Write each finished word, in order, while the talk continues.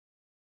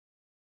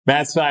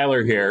Matt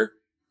Seiler here,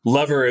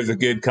 lover of a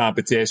good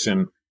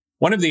competition.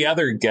 One of the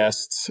other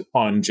guests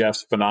on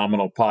Jeff's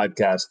phenomenal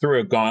podcast threw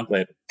a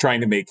gauntlet trying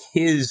to make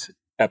his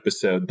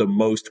episode the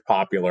most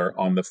popular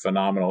on the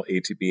phenomenal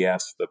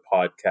ATBS, the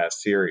podcast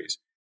series.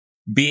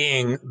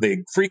 Being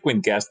the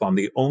frequent guest on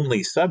the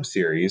only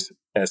sub-series,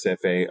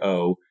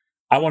 SFAO,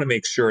 I want to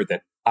make sure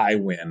that I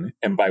win.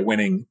 And by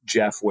winning,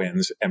 Jeff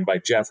wins. And by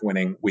Jeff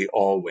winning, we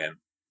all win.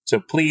 So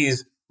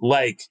please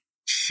like,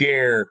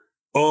 share,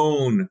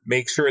 own,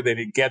 make sure that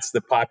it gets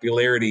the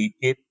popularity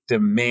it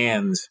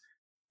demands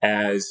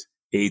as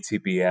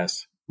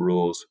ATBS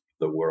rules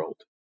the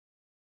world.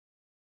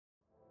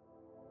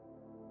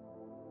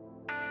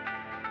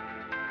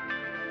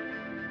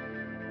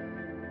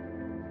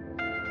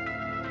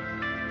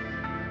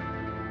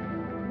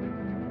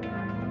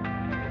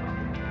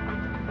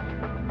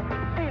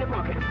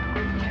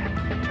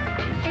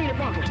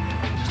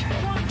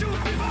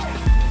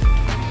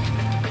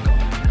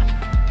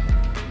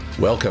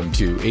 Welcome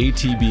to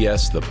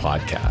ATBS, the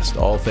podcast,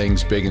 all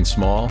things big and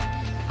small.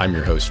 I'm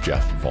your host,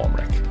 Jeff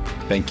Vollmerich.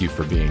 Thank you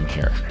for being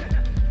here.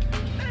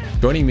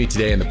 Joining me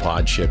today in the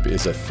pod ship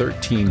is a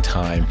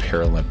 13-time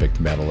Paralympic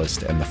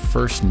medalist and the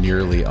first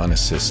nearly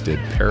unassisted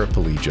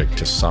paraplegic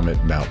to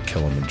summit Mount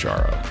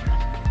Kilimanjaro.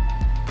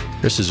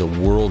 Chris is a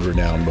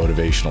world-renowned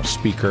motivational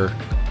speaker,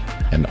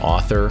 an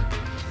author,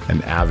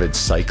 an avid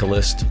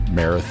cyclist,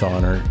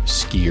 marathoner,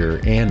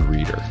 skier, and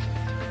reader.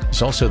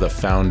 He's also the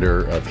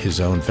founder of his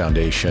own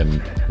foundation,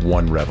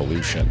 One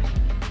Revolution.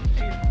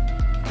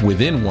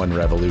 Within One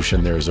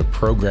Revolution, there's a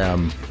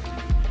program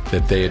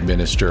that they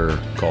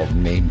administer called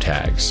name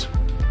tags.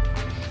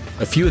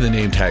 A few of the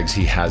name tags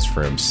he has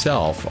for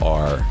himself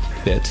are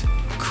fit,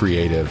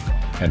 creative,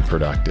 and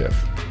productive.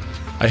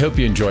 I hope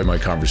you enjoy my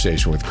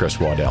conversation with Chris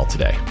Waddell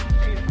today.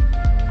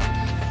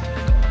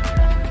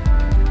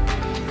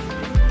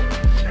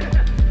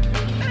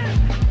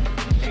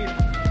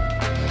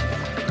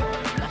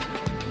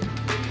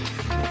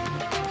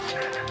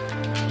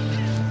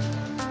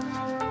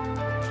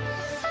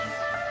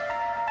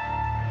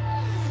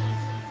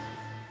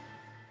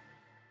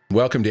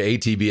 Welcome to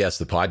ATBS,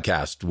 the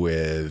podcast,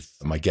 with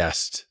my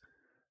guest,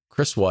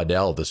 Chris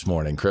Waddell, this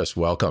morning. Chris,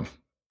 welcome.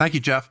 Thank you,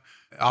 Jeff.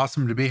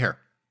 Awesome to be here.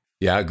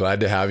 Yeah,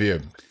 glad to have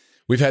you.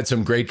 We've had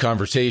some great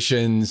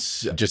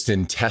conversations just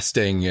in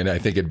testing, and I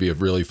think it'd be a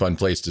really fun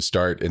place to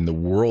start in the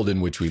world in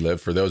which we live.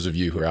 For those of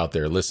you who are out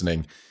there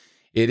listening,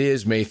 it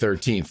is May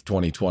 13th,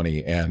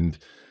 2020. And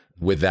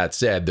with that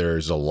said,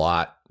 there's a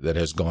lot that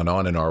has gone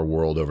on in our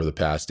world over the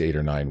past 8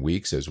 or 9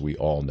 weeks, as we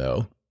all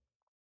know.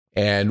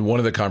 And one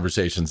of the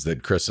conversations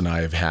that Chris and I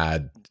have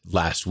had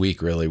last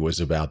week really was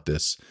about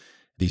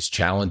these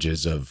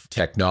challenges of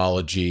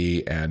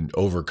technology and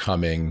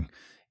overcoming,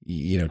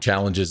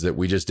 challenges that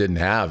we just didn't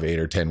have 8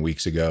 or 10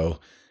 weeks ago.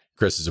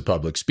 Chris is a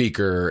public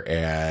speaker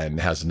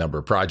and has a number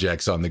of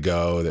projects on the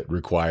go that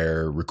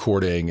require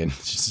recording and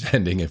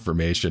sending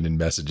information and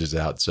messages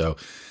out. So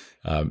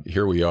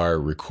here we are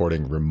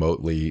recording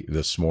remotely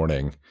this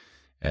morning.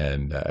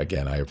 And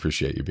again, I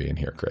appreciate you being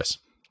here, Chris.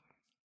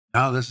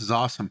 Oh, this is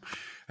awesome.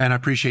 And I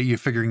appreciate you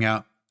figuring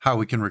out how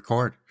we can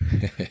record.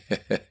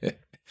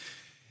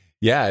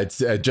 Yeah, it's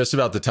just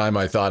about the time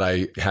I thought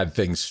I had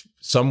things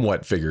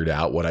somewhat figured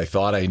out, what I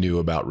thought I knew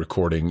about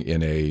recording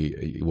in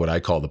what I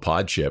call the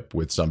pod ship,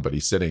 with somebody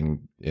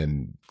sitting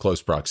in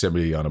close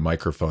proximity on a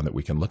microphone that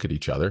we can look at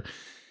each other.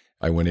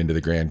 I went into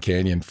the Grand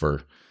Canyon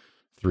for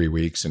 3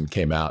 weeks and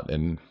came out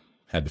and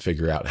had to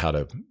figure out how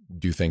to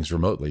do things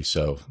remotely.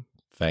 So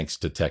thanks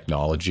to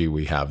technology,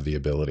 we have the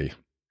ability.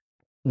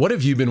 What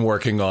have you been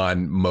working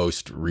on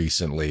most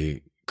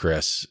recently,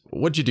 Chris?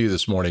 What'd you do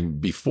this morning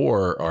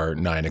before our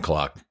 9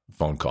 o'clock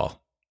phone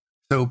call?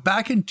 So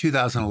back in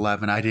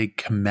 2011, I did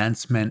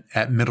commencement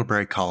at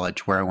Middlebury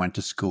College, where I went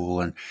to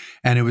school.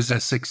 And it was a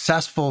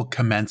successful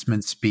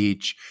commencement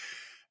speech.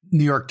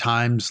 New York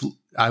Times,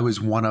 I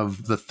was one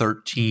of the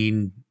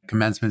 13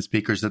 commencement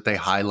speakers that they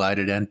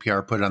highlighted.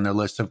 NPR put on their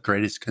list of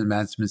greatest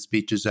commencement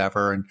speeches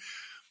ever.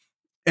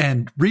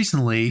 And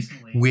recently,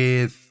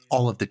 with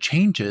all of the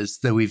changes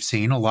that we've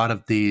seen, a lot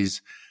of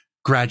these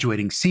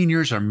graduating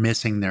seniors are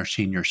missing their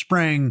senior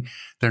spring.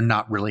 They're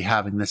not really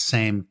having the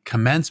same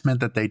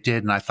commencement that they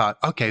did. And I thought,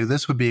 okay,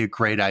 this would be a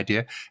great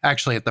idea.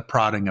 Actually, at the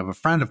prodding of a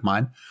friend of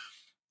mine,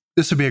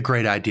 this would be a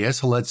great idea.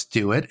 So let's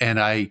do it. And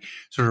I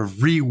sort of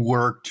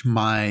reworked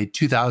my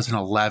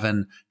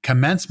 2011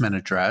 commencement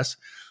address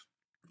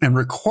and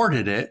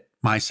recorded it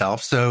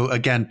myself. So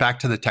again, back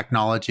to the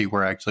technology,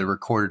 where I actually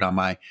recorded on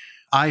my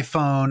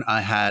iPhone. I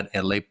had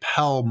a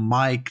lapel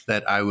mic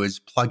that I was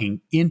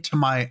plugging into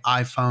my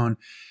iPhone,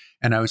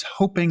 and I was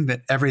hoping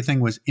that everything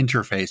was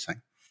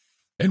interfacing.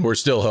 And we're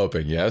still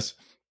hoping, yes?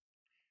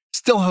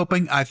 Still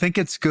hoping. I think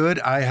it's good.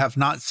 I have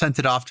not sent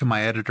it off to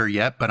my editor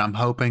yet, but I'm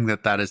hoping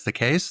that that is the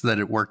case, that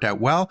it worked out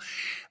well.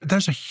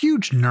 There's a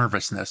huge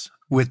nervousness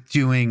with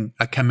doing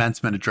a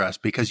commencement address,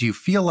 because you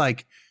feel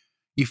like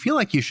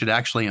you should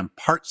actually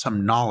impart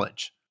some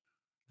knowledge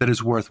that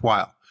is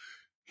worthwhile.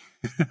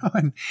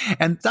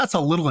 and that's a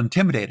little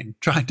intimidating,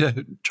 trying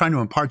to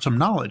impart some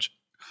knowledge.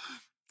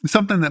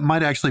 something that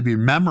might actually be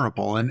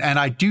memorable. And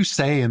I do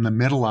say in the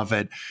middle of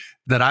it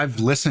that I've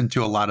listened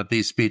to a lot of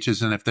these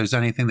speeches, and if there's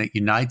anything that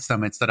unites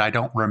them, it's that I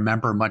don't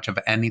remember much of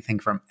anything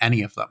from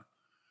any of them.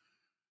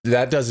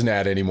 That doesn't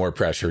add any more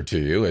pressure to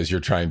you as you're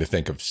trying to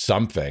think of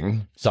some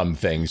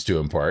things to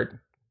impart.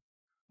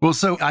 Well,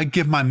 so I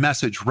give my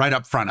message right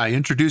up front. I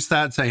introduce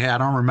that, say, hey, I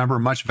don't remember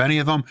much of any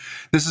of them.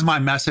 This is my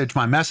message.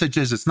 My message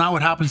is it's not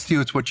what happens to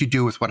you, it's what you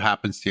do with what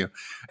happens to you.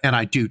 And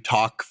I do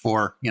talk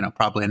for,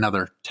 probably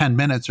another 10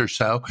 minutes or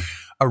so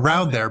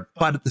around there.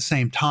 But at the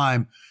same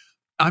time,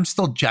 I'm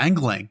still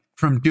jangling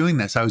from doing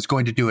this. I was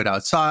going to do it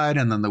outside,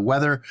 and then the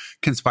weather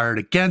conspired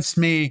against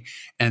me.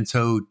 And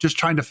so just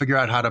trying to figure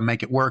out how to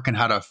make it work and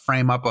how to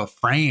frame up a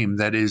frame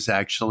that is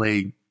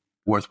actually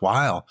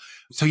worthwhile.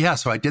 So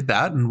I did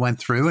that and went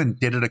through and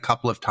did it a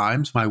couple of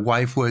times. My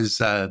wife was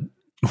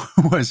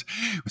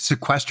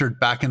sequestered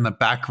back in the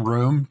back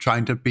room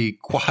trying to be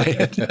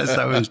quiet as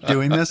I was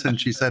doing this.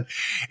 And she said,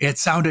 it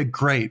sounded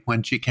great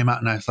when she came out.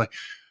 And I was like,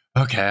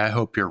 okay, I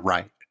hope you're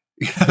right.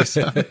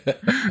 So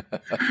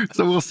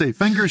we'll see.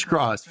 Fingers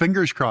crossed.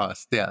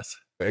 Yes.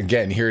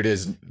 Again, here it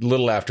is, a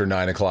little after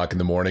 9 o'clock in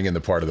the morning in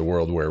the part of the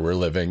world where we're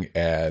living.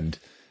 And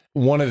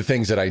one of the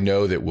things that I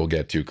know that we'll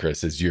get to,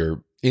 Chris, is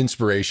your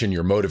inspiration,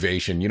 your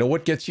motivation,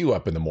 what gets you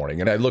up in the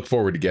morning. And I look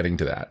forward to getting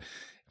to that.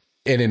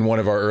 And in one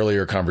of our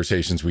earlier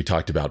conversations, we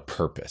talked about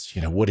purpose.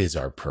 What is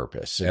our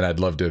purpose? And I'd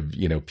love to,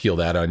 peel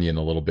that onion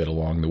a little bit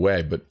along the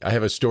way. But I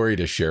have a story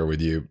to share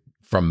with you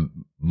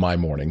from my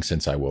morning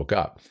since I woke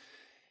up.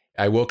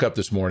 I woke up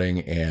this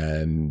morning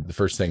and the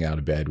first thing out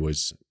of bed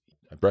was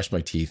I brushed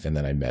my teeth and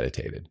then I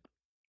meditated,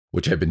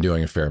 which I've been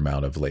doing a fair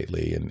amount of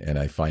lately. And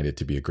I find it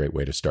to be a great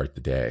way to start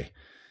the day.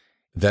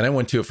 Then I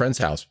went to a friend's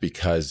house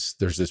because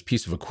there's this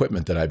piece of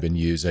equipment that I've been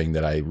using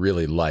that I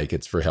really like.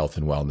 It's for health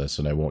and wellness,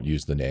 and I won't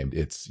use the name.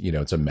 It's,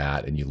 it's a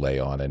mat and you lay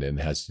on it, and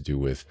it has to do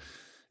with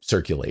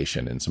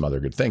circulation and some other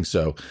good things.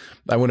 So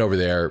I went over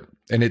there,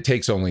 and it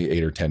takes only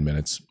 8 or 10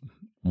 minutes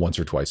once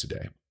or twice a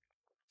day.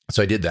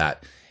 So I did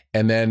that.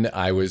 And then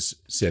I was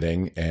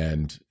sitting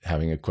and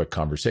having a quick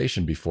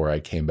conversation before I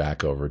came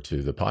back over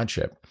to the pod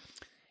ship.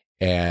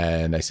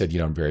 And I said,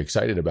 I'm very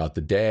excited about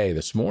the day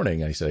this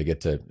morning. I said, I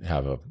get to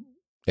have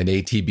an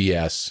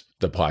ATBS,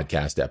 the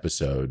podcast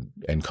episode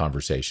and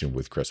conversation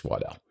with Chris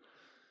Waddell.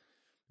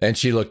 And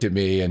she looked at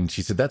me and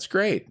she said, that's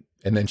great.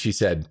 And then she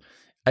said,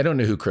 I don't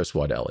know who Chris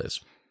Waddell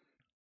is.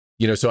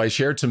 So I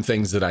shared some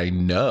things that I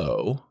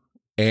know.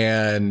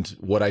 And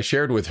what I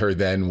shared with her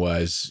then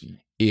was,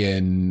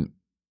 in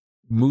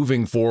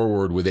moving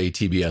forward with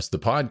ATBS, the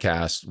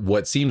podcast,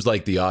 what seems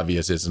like the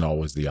obvious isn't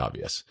always the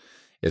obvious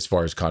as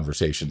far as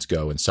conversations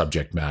go and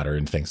subject matter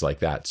and things like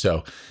that.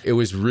 So it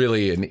was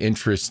really an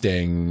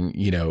interesting,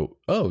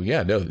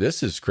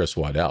 this is Chris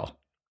Waddell.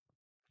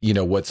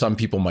 What some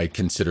people might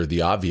consider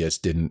the obvious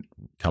didn't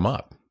come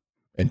up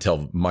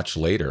until much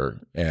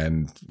later.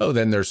 And,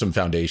 then there's some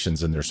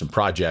foundations and there's some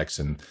projects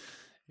and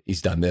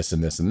he's done this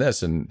and this and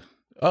this. And,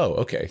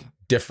 okay,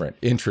 different,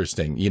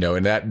 interesting,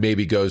 and that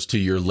maybe goes to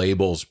your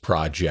labels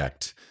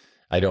project.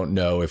 I don't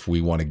know if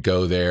we want to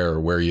go there or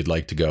where you'd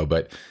like to go,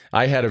 but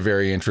I had a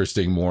very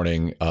interesting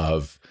morning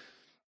of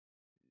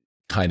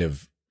kind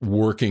of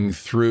working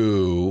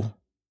through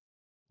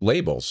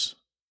labels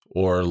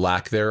or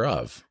lack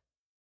thereof.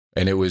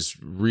 And it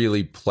was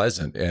really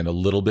pleasant and a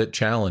little bit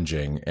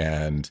challenging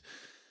and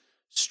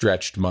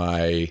stretched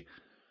my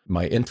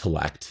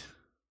intellect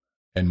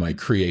and my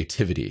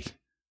creativity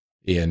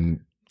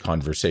in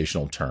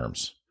conversational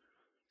terms.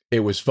 It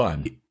was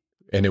fun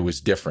and it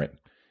was different.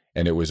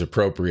 And it was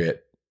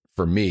appropriate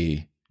for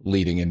me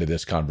leading into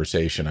this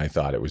conversation. I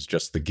thought it was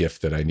just the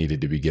gift that I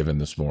needed to be given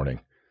this morning.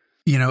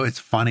 It's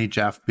funny,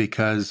 Jeff,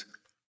 because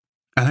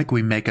I think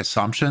we make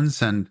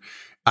assumptions, and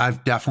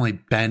I've definitely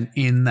been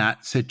in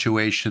that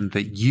situation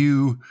that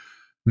you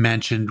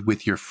mentioned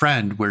with your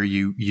friend, where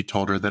you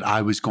told her that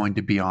I was going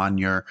to be on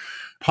your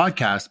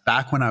podcast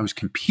back when I was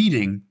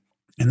competing.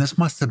 And this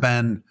must have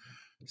been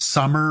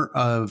summer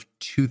of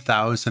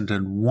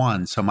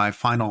 2001. So my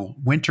final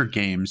winter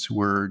games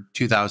were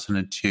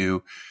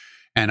 2002.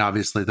 And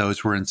obviously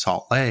those were in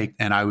Salt Lake.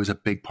 And I was a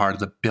big part of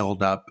the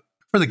buildup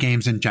for the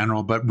games in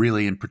general, but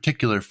really in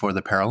particular for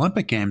the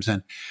Paralympic Games.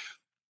 And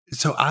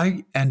so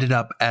I ended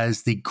up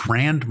as the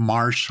Grand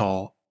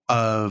Marshal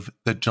of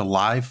the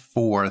July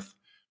 4th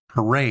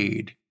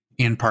parade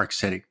in Park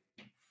City.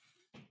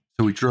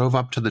 So we drove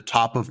up to the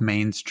top of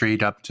Main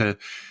Street, up to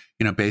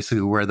basically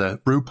where the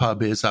brew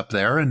pub is up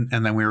there. And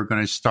then we were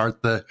going to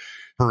start the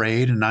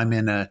parade, and I'm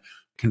in a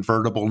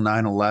convertible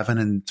 911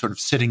 and sort of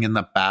sitting in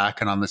the back,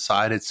 and on the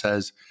side it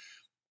says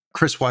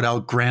Chris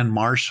Waddell, Grand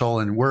Marshal,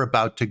 and we're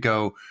about to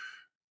go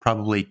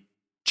probably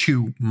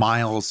 2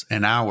 miles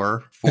an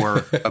hour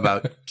for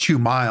about 2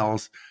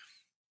 miles.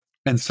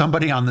 And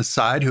somebody on the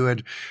side who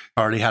had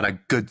already had a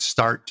good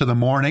start to the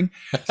morning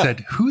said,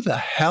 who the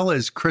hell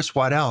is Chris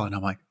Waddell? And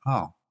I'm like,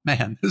 oh,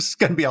 man, this is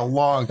going to be a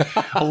long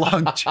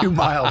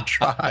 2-mile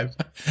drive.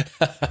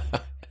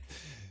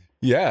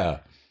 Yeah.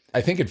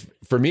 I think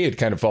for me, it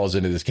kind of falls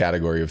into this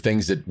category of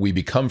things that we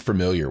become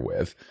familiar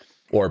with,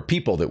 or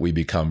people that we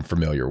become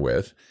familiar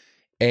with.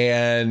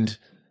 And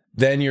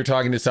then you're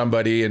talking to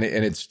somebody and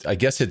it's, I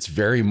guess it's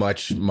very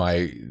much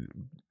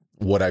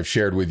what I've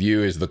shared with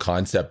you is the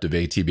concept of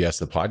ATBS,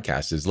 the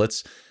podcast, is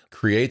let's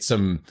create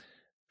some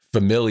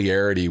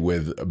familiarity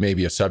with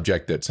maybe a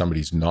subject that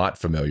somebody's not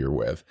familiar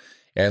with.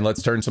 And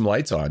let's turn some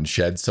lights on,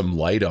 shed some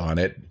light on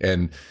it.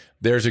 And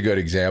there's a good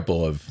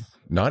example of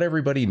not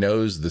everybody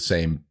knows the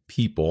same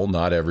people.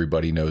 Not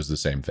everybody knows the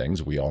same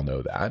things. We all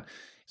know that.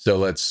 So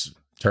let's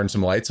turn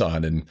some lights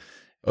on. And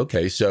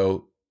okay,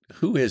 so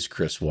who is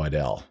Chris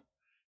Waddell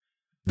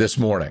this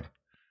morning?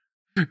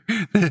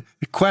 The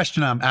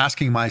question I'm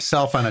asking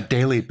myself on a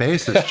daily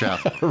basis,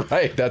 Jeff.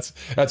 Right. That's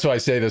why I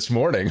say this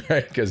morning,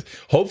 right? Because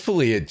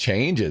hopefully it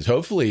changes.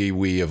 Hopefully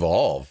we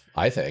evolve,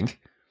 I think.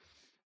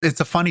 It's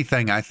a funny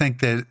thing. I think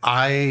that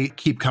I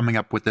keep coming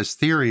up with this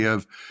theory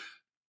of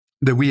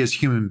that we as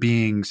human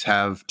beings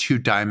have two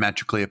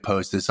diametrically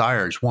opposed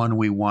desires. One,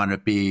 we want to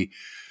be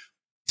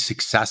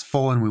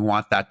successful and we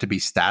want that to be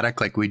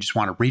static. Like we just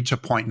want to reach a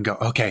point and go,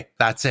 okay,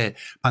 that's it.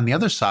 On the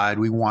other side,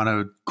 we want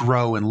to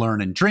grow and learn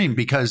and dream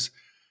because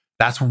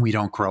that's when we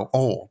don't grow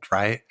old,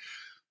 right?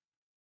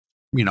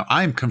 You know,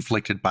 I'm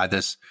conflicted by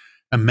this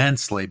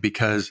immensely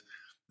because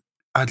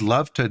I'd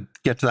love to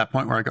get to that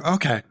point where I go,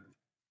 okay,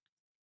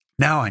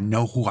 now I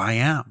know who I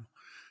am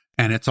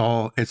and it's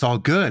all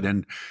good.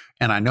 And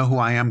I know who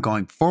I am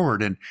going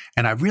forward. And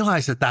I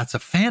realize that that's a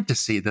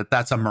fantasy,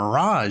 that's a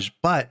mirage,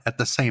 but at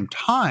the same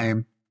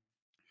time,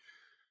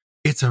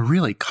 it's a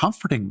really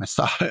comforting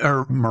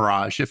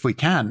mirage, if we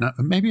can,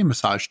 maybe a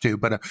massage too,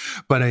 but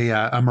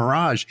a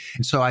mirage.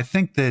 And so I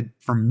think that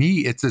for me,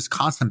 it's this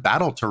constant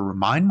battle to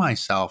remind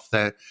myself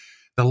that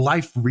the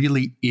life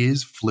really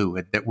is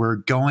fluid, that we're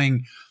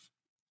going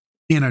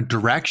in a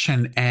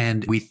direction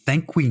and we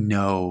think we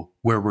know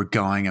where we're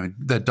going. I mean,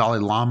 the Dalai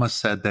Lama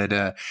said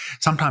that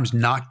sometimes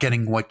not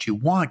getting what you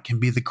want can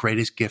be the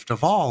greatest gift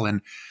of all.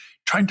 And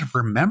trying to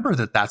remember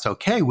that that's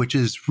okay, which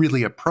is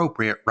really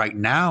appropriate right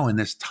now in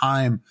this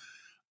time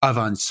of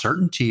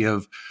uncertainty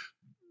of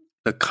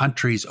the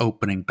country's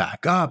opening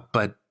back up,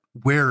 but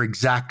where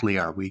exactly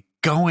are we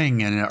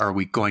going? And are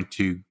we going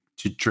to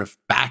drift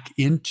back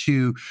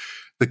into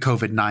the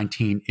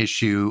COVID-19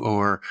 issue,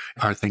 or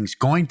are things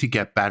going to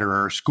get better?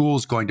 Are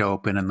schools going to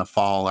open in the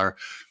fall? Or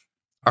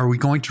are we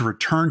going to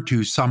return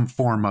to some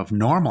form of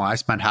normal? I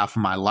spent half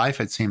of my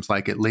life, it seems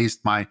like, at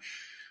least my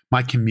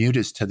commute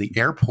is to the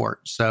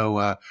airport.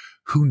 So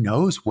who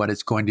knows what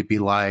it's going to be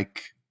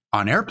like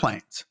on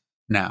airplanes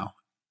now?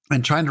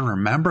 And trying to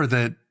remember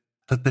that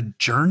the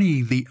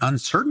journey, the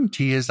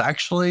uncertainty is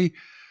actually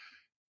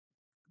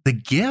the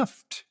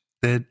gift,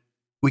 that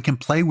we can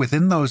play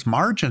within those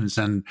margins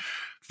and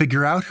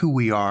figure out who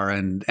we are.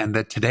 And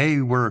that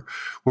today we're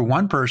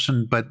one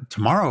person, but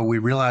tomorrow we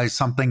realize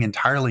something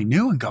entirely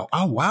new and go,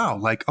 oh, wow,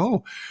 like,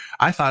 oh,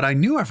 I thought I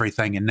knew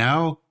everything. And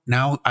now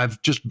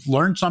I've just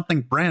learned something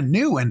brand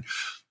new. And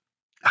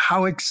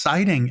how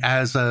exciting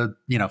as a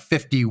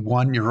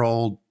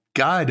 51-year-old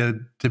guy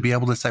to be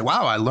able to say,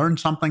 wow, I learned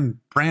something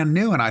brand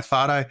new and I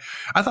thought I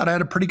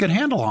had a pretty good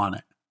handle on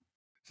it.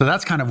 So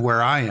that's kind of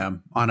where I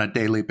am on a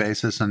daily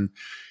basis. And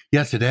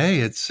yeah, today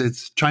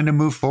it's trying to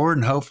move forward,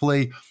 and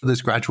hopefully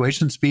this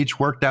graduation speech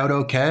worked out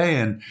okay,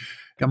 and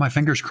got my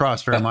fingers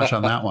crossed very much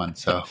on that one.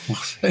 So we'll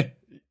see.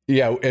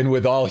 Yeah, and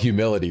with all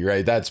humility,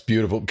 right? That's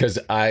beautiful, because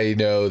I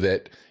know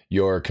that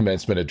your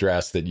commencement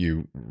address that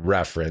you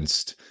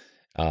referenced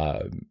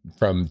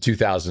from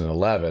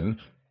 2011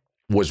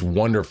 was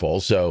wonderful.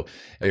 So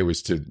it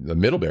was to the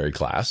Middlebury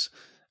class.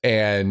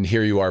 And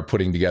here you are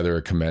putting together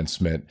a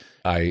commencement.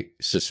 I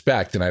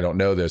suspect, and I don't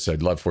know this,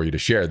 I'd love for you to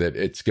share, that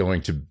it's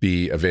going to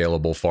be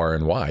available far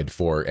and wide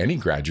for any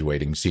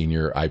graduating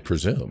senior, I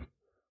presume.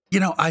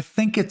 I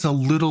think it's a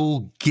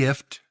little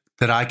gift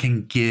that I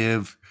can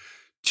give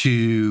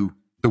to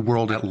the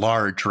world at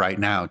large right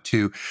now,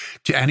 to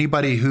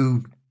anybody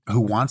who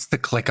wants to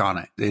click on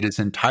it. It is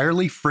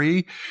entirely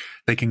free.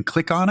 They can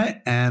click on it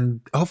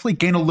and hopefully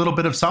gain a little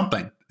bit of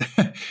something.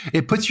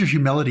 It puts your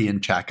humility in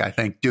check, I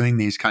think, doing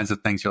these kinds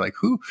of things. You're like,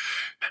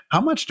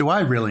 how much do I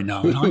really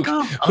know? And I'm like,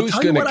 I'll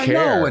tell you what I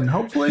know, and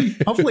hopefully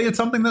it's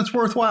something that's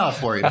worthwhile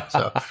for you.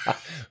 So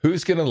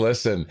who's going to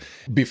listen?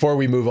 Before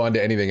we move on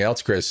to anything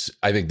else, Chris,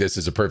 I think this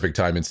is a perfect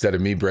time, instead of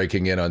me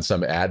breaking in on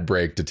some ad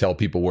break to tell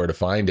people where to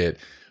find it,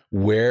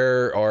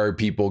 where are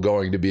people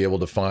going to be able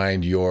to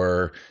find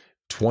your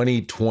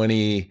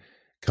 2020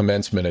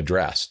 commencement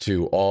address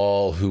to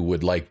all who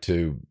would like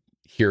to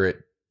hear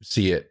it,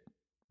 see it,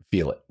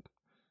 feel it?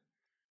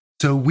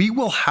 So we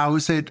will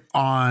house it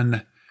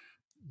on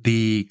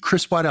the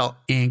Chris Waddell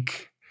Inc.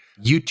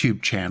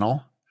 YouTube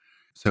channel.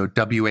 So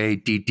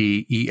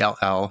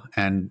WADDELL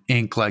and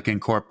Inc. like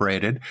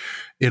incorporated.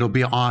 It'll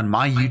be on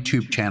my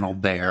YouTube channel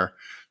there.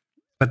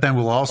 But then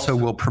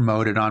we'll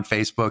promote it on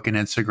Facebook and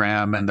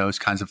Instagram and those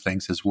kinds of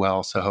things as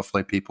well. So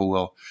hopefully people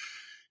will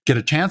get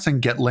a chance and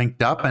get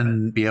linked up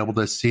and be able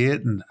to see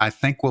it. And I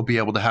think we'll be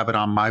able to have it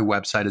on my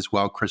website as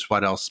well,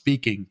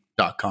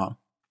 chriswaddellspeaking.com.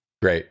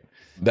 Great.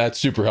 That's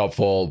super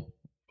helpful.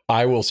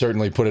 I will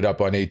certainly put it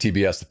up on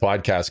ATBS, the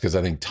podcast, because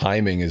I think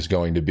timing is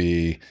going to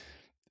be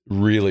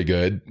really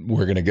good.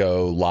 We're going to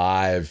go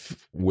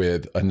live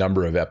with a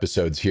number of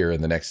episodes here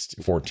in the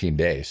next 14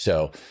 days.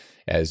 So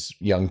as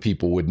young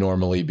people would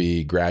normally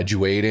be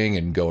graduating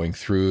and going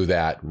through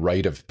that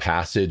rite of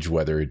passage,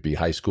 whether it be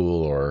high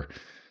school or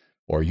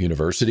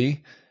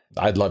university,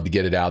 I'd love to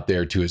get it out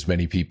there to as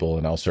many people,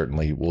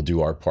 and we'll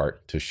do our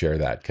part to share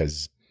that.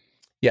 Because,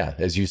 yeah,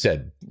 as you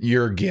said,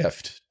 you're a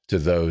gift to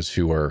those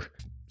who are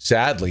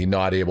sadly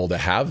not able to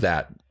have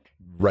that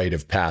rite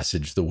of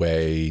passage the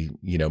way,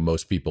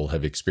 most people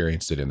have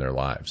experienced it in their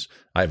lives.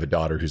 I have a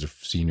daughter who's a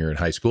senior in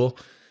high school,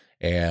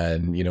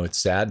 and, it's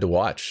sad to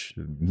watch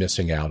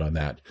missing out on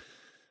that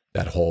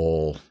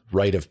whole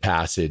rite of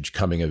passage,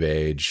 coming of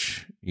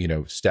age,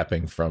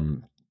 stepping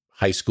from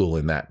high school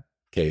in that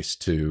case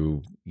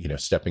to,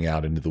 stepping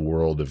out into the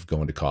world of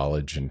going to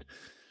college. And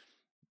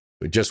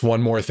just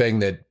one more thing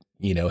that,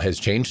 has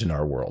changed in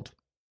our world.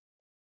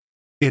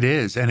 It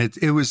is. And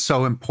it was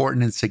so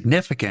important and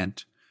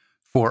significant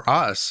for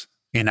us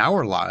in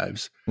our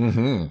lives.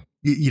 Mm-hmm.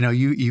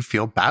 You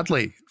feel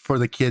badly for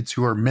the kids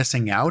who are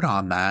missing out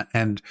on that.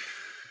 And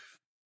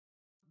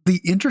the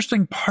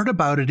interesting part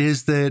about it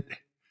is that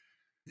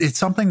it's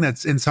something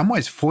that's in some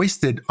ways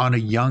foisted on a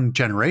young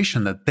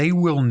generation, that they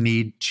will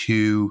need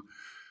to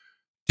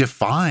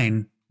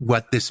define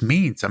what this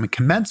means. I mean,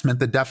 commencement,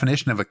 the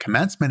definition of a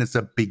commencement is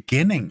a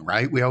beginning,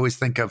 right? We always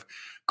think of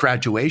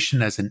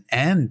graduation as an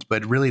end,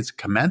 but really it's a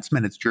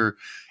commencement. It's your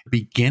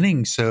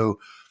beginning. So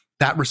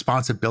that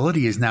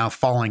responsibility is now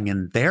falling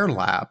in their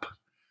lap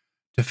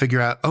to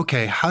figure out,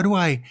 okay, how do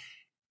I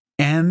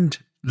end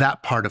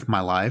that part of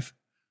my life,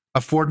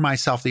 afford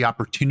myself the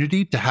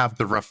opportunity to have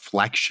the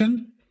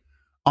reflection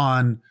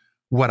on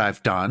what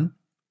I've done,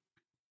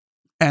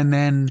 and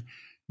then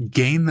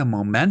gain the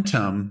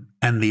momentum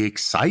and the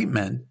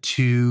excitement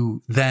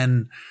to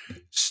then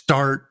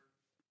start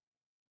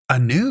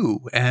anew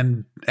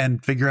and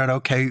figure out,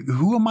 okay,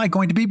 who am I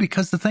going to be?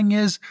 Because the thing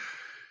is,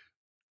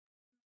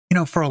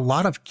 for a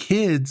lot of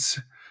kids,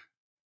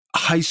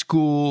 high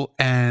school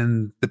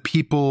and the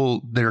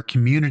people, their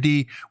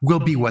community will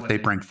be what they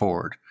bring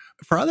forward.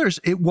 For others,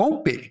 it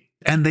won't be.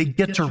 And they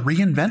get to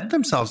reinvent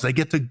themselves. They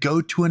get to go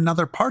to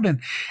another part.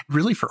 And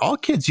really, for all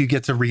kids, you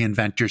get to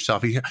reinvent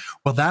yourself.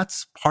 Well,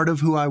 that's part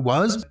of who I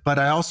was, but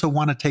I also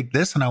want to take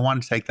this and I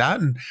want to take that.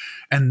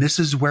 And this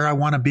is where I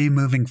want to be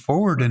moving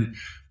forward. And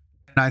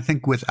I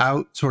think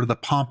without sort of the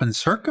pomp and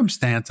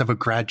circumstance of a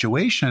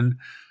graduation,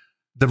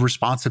 the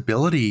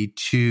responsibility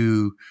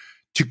to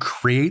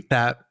create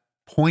that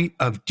point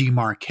of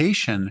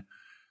demarcation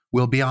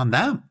will be on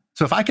them.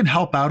 So if I can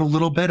help out a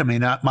little bit, I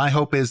mean, my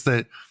hope is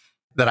that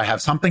I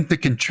have something to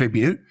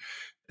contribute,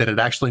 that it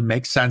actually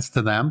makes sense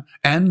to them.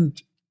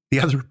 And the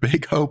other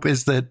big hope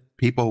is that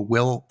people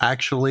will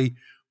actually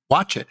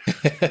watch it.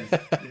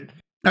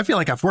 I feel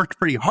like I've worked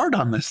pretty hard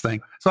on this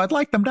thing, so I'd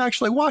like them to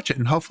actually watch it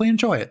and hopefully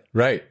enjoy it.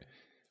 Right.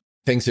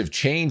 Things have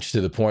changed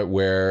to the point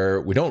where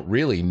we don't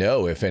really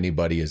know if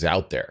anybody is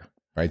out there,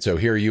 right? So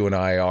here you and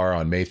I are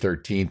on May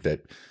 13th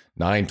at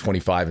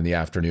 9:25 in the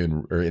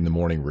afternoon or in the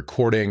morning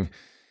recording.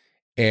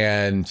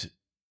 And,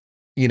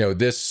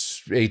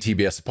 this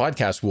ATBS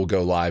podcast will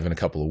go live in a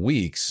couple of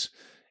weeks.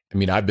 I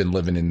mean, I've been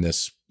living in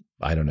this,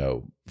 I don't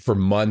know, for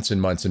months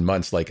and months and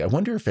months. Like, I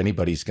wonder if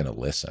anybody's going to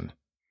listen.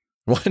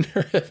 I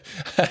wonder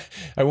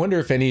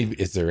if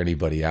is there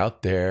anybody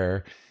out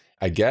there?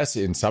 I guess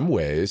in some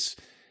ways,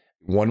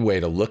 one way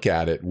to look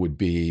at it would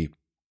be,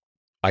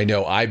 I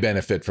know I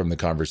benefit from the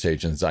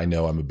conversations. I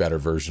know I'm a better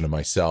version of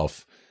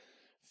myself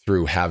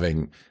through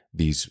having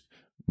these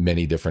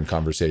many different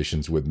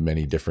conversations with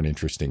many different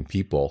interesting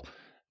people.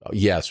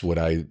 Yes,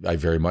 I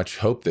very much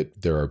hope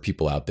that there are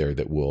people out there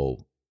that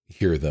will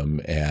hear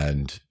them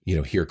and,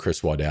 hear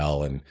Chris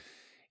Waddell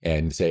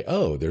and say,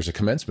 oh, there's a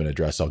commencement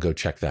address. I'll go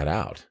check that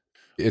out.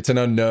 It's an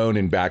unknown.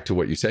 And back to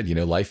what you said,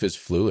 life is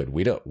fluid.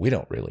 We don't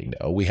really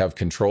know. We have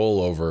control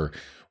over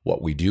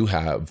what we do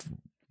have.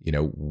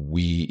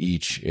 We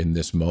each in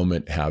this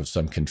moment have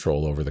some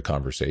control over the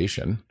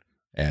conversation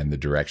and the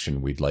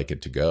direction we'd like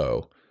it to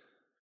go.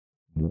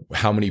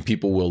 How many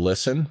people will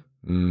listen?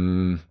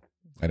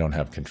 I don't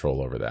have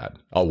control over that.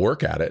 I'll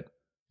work at it.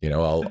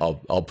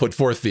 I'll put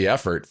forth the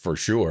effort for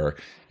sure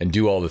and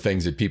do all the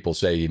things that people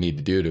say you need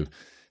to do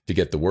to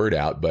get the word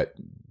out. But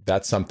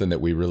that's something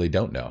that we really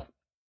don't know.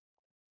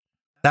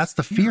 That's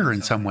the fear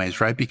in some ways,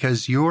 right?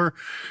 Because you're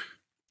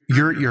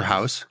at your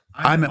house.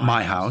 I'm at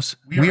my house.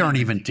 We aren't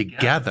even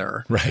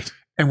together. Right.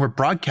 And we're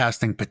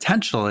broadcasting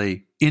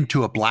potentially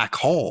into a black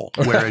hole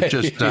where it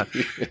just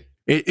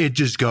it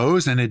just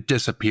goes and it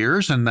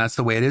disappears. And that's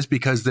the way it is,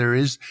 because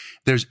there's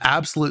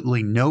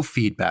absolutely no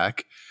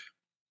feedback.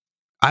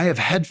 I have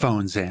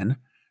headphones in,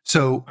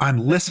 so I'm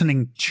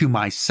listening to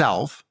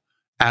myself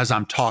as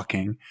I'm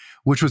talking,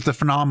 which was the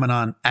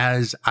phenomenon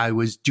as I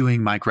was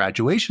doing my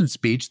graduation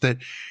speech, that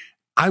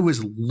I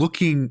was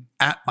looking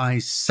at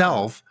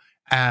myself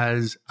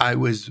as I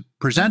was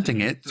presenting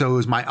it. So it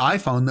was my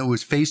iPhone that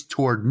was faced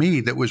toward me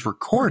that was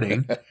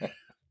recording.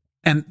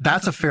 And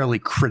that's a fairly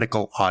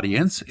critical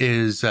audience,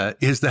 is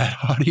that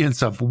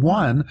audience of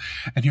one.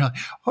 And you're like,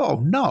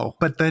 oh no.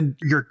 But then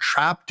you're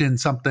trapped in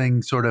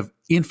something sort of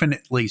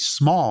infinitely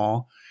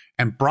small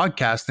and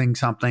broadcasting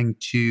something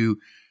to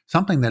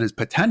something that is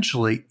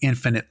potentially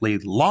infinitely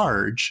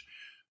large.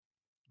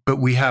 But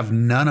we have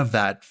none of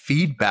that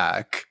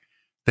feedback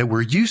that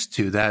we're used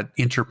to, that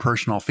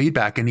interpersonal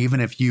feedback. And even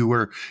if you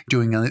were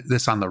doing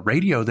this on the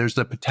radio, there's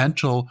the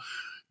potential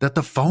that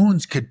the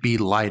phones could be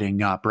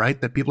lighting up,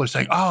 right? That people are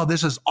saying, oh,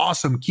 this is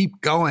awesome.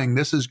 Keep going.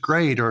 This is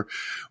great. Or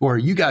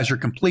you guys are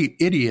complete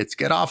idiots.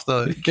 Get off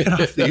the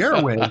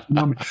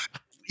airwaves.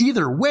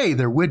 Either way,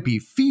 there would be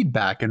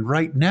feedback. And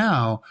right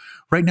now,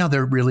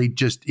 there really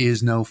just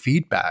is no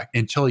feedback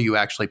until you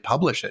actually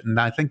publish it. And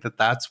I think that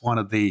that's one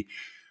of the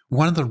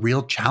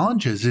real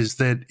challenges, is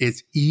that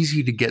it's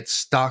easy to get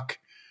stuck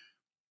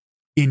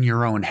in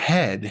your own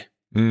head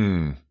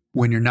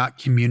when you're not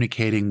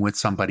communicating with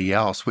somebody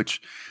else,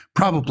 which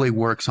probably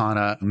works on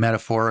a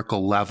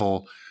metaphorical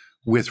level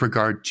with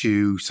regard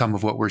to some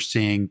of what we're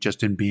seeing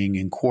just in being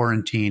in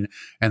quarantine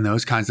and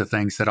those kinds of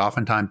things, that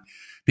oftentimes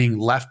being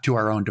left to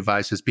our own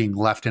devices, being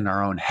left in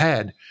our own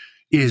head,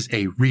 is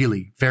a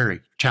really very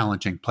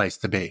challenging place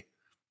to be.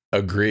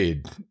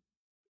 Agreed.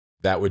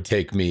 That would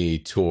take me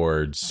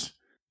towards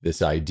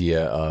this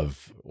idea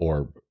of,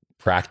 or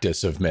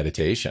practice of,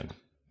 meditation.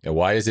 And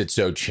why is it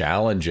so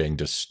challenging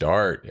to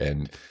start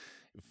and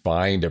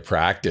find a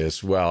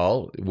practice?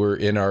 Well, we're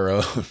in our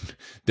own,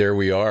 there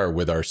we are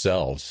with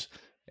ourselves.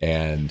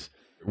 And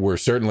we're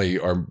certainly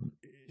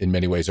in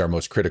many ways, our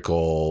most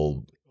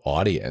critical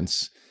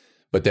audience.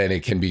 But then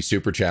it can be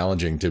super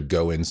challenging to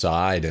go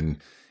inside and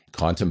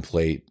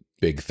contemplate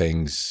big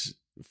things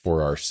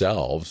for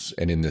ourselves.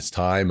 And in this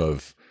time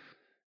of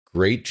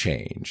great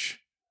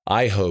change,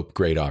 I hope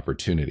great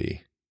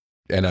opportunity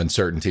and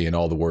uncertainty, and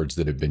all the words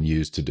that have been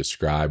used to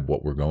describe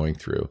what we're going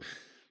through.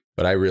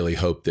 But I really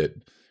hope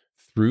that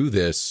through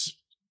this,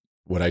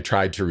 what I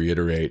tried to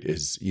reiterate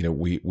is,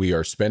 we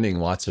are spending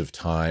lots of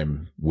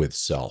time with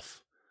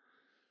self,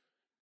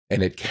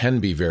 and it can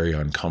be very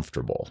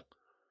uncomfortable.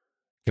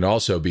 It can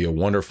also be a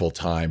wonderful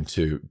time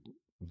to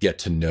get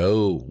to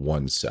know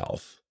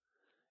oneself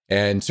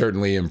and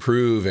certainly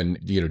improve and,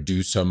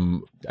 do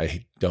some,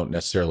 I don't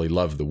necessarily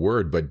love the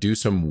word, but do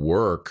some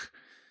work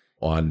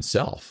on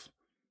self.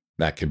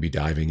 That can be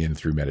diving in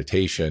through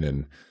meditation,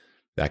 and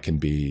that can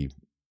be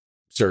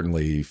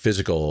certainly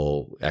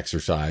physical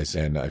exercise.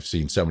 And I've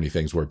seen so many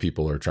things where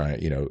people are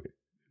trying,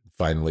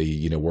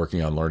 finally,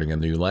 working on learning a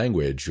new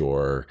language,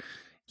 or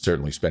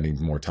certainly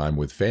spending more time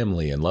with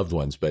family and loved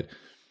ones. But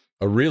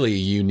a really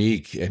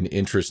unique and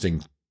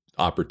interesting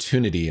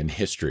opportunity in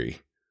history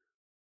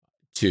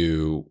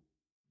to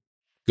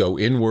go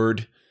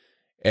inward.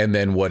 And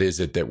then what is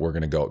it that we're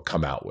going to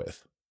come out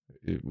with?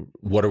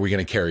 What are we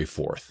going to carry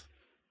forth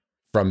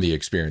from the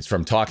experience,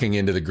 from talking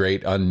into the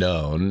great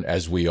unknown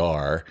as we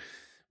are?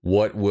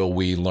 What will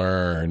we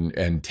learn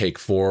and take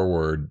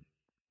forward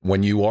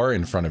when you are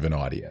in front of an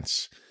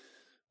audience,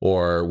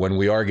 or when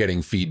we are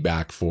getting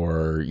feedback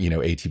for,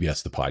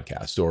 ATBS, the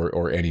podcast,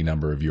 or any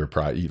number of your,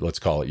 let's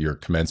call it your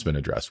commencement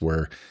address,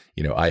 where,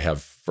 I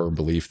have firm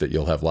belief that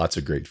you'll have lots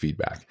of great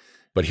feedback,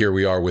 but here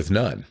we are with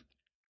none.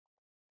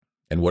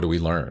 And what do we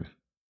learn?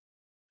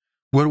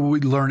 What do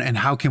we learn, and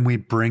how can we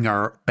bring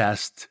our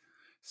best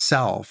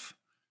self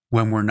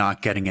when we're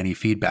not getting any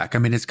feedback? I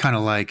mean, it's kind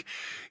of like,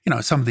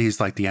 some of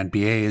these, like the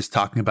NBA is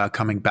talking about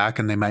coming back,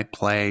 and they might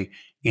play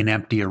in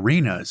empty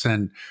arenas.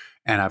 And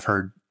I've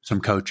heard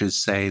some coaches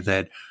say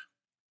that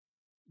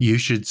you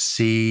should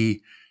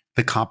see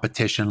the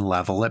competition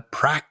level at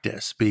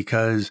practice,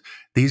 because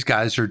these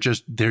guys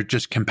they're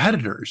just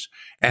competitors.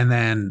 And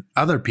then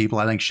other people,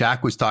 I think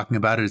Shaq was talking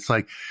about it, it's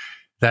like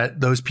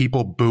that those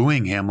people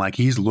booing him, like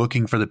he's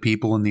looking for the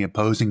people in the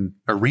opposing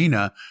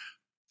arena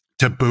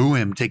to boo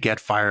him, to get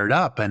fired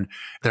up. And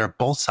there are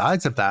both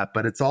sides of that.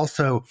 But it's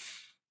also,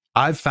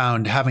 I've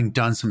found, having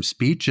done some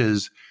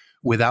speeches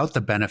without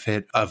the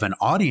benefit of an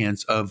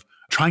audience, of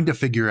trying to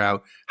figure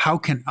out, how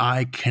can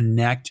I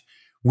connect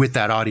with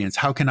that audience?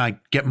 How can I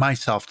get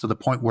myself to the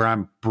point where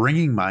I'm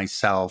bringing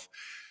myself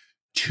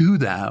to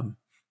them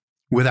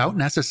without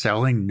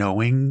necessarily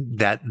knowing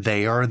that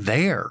they are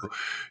there?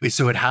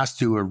 So it has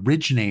to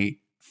originate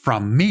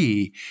from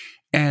me.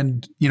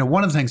 And,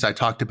 one of the things I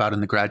talked about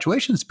in the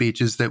graduation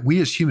speech is that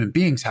we as human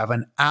beings have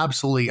an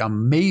absolutely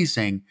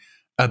amazing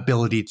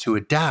ability to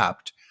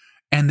adapt,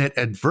 and that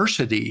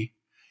adversity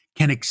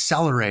can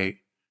accelerate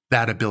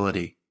that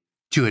ability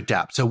to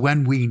adapt. So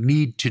when we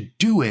need to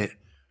do it,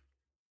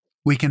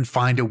 we can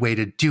find a way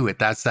to do it.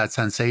 That's that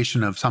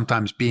sensation of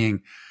sometimes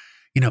being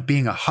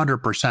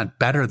 100%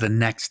 better the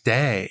next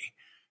day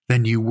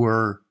than you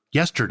were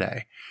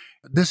yesterday.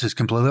 This is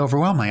completely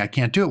overwhelming. I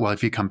can't do it. Well,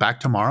 if you come back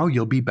tomorrow,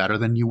 you'll be better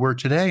than you were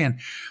today.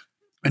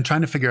 And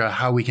trying to figure out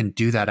how we can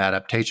do that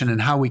adaptation,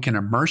 and how we can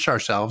immerse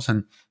ourselves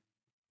and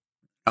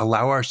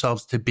allow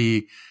ourselves to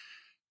be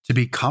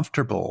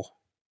comfortable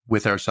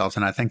with ourselves.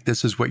 And I think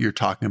this is what you're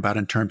talking about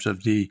in terms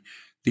of the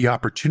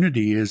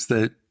opportunity, is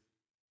that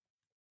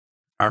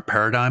our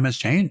paradigm has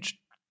changed.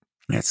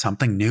 It's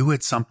something new,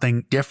 it's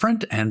something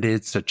different, and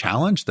it's a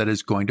challenge that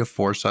is going to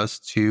force us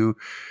to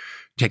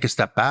take a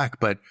step back.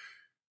 But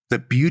the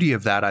beauty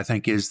of that, I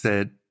think, is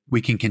that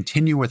we can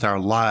continue with our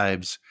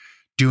lives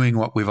doing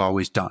what we've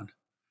always done.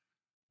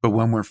 But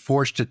when we're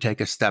forced to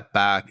take a step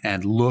back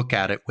and look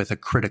at it with a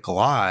critical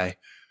eye,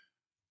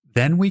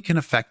 then we can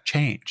affect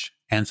change.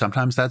 And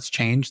sometimes that's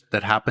change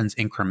that happens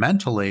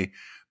incrementally,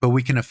 but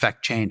we can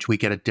affect change. We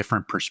get a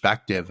different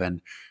perspective.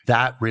 And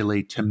that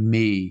really, to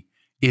me,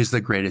 is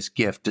the greatest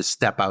gift, to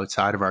step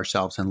outside of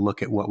ourselves and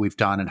look at what we've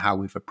done and how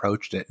we've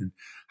approached it and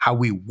how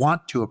we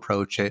want to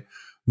approach it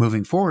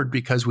moving forward,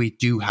 because we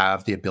do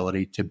have the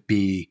ability to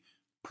be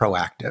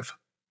proactive.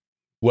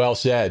 Well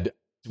said.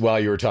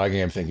 While you were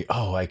talking, I'm thinking,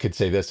 oh, I could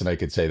say this and I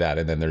could say that.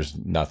 And then there's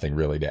nothing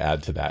really to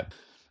add to that.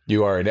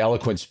 You are an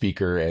eloquent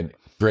speaker and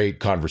great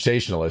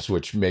conversationalist,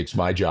 which makes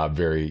my job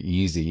very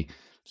easy.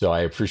 So I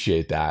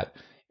appreciate that.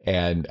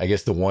 And I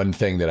guess the one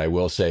thing that I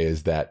will say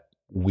is that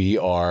we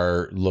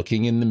are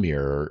looking in the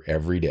mirror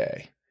every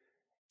day,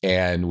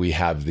 and we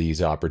have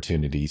these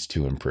opportunities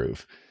to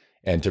improve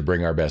and to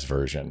bring our best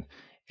version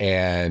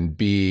and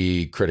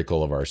be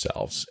critical of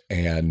ourselves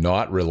and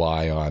not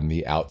rely on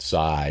the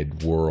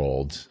outside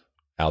world,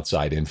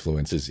 outside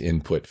influences,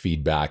 input,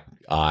 feedback,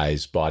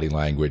 eyes, body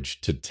language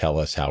to tell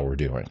us how we're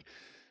doing.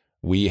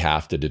 We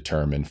have to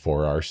determine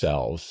for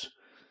ourselves,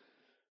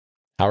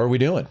 how are we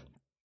doing?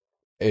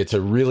 It's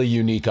a really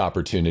unique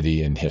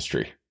opportunity in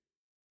history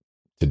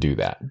to do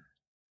that.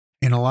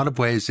 In a lot of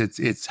ways,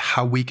 it's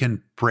how we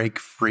can break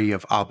free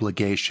of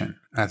obligation.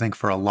 I think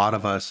for a lot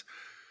of us,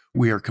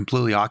 we are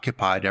completely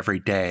occupied every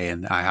day,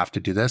 and I have to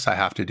do this, I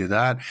have to do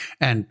that.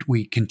 And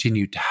we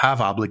continue to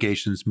have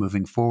obligations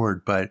moving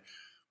forward. But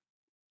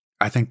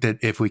I think that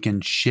if we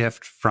can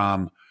shift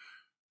from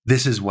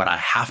this is what I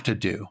have to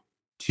do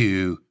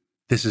to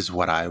this is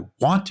what I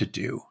want to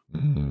do,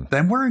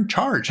 then we're in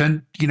charge.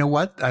 And you know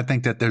what? I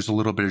think that there's a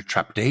little bit of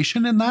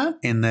trepidation in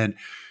that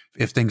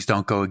if things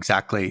don't go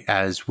exactly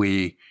as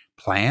we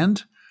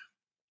planned,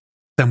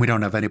 then we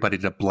don't have anybody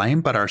to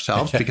blame but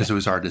ourselves because it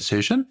was our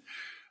decision.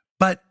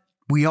 But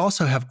we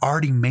also have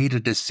already made a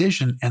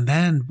decision, and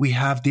then we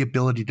have the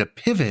ability to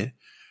pivot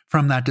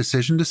from that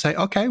decision to say,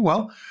 okay,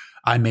 well,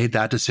 I made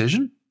that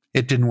decision.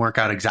 It didn't work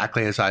out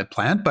exactly as I had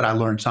planned, but I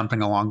learned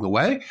something along the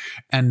way.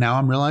 And now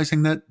I'm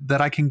realizing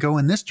that I can go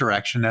in this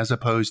direction, as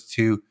opposed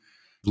to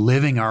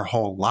living our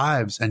whole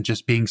lives and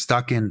just being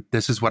stuck in,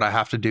 this is what I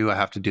have to do. I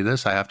have to do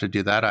this. I have to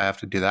do that. I have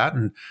to do that.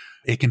 And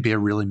it can be a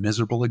really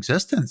miserable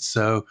existence.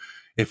 So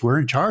if we're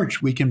in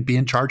charge, we can be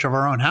in charge of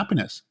our own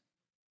happiness.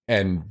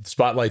 And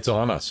spotlight's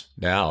on us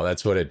now.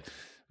 That's what it,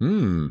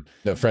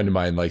 a friend of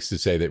mine likes to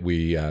say that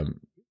we,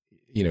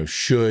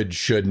 should,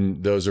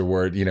 shouldn't, those are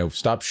words,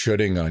 stop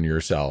shoulding on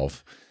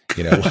yourself.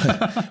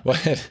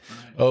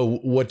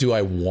 What do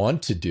I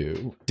want to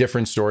do?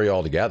 Different story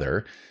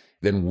altogether.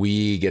 Then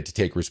we get to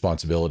take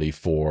responsibility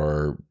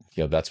for,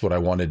 that's what I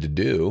wanted to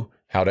do.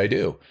 How'd I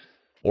do?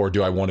 Or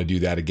do I want to do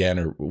that again?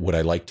 Or would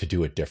I like to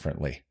do it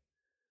differently?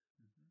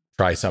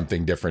 Try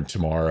something different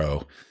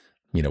tomorrow.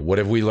 What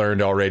have we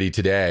learned already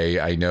today?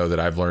 I know that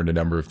I've learned a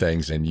number of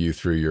things, and you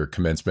through your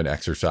commencement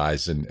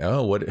exercise and,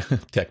 what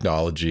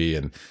technology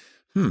and,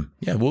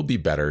 we'll be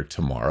better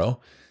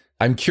tomorrow.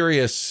 I'm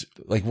curious,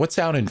 what's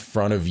out in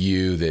front of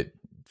you that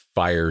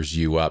fires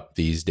you up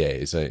these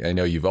days? I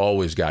know you've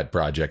always got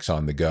projects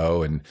on the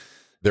go, and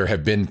there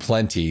have been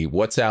plenty.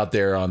 What's out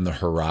there on the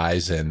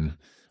horizon,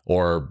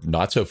 or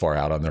not so far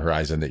out on the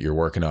horizon, that you're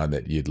working on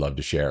that you'd love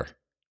to share?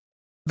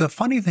 The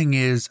funny thing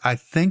is, I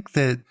think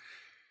that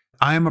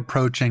I am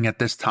approaching at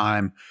this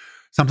time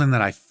something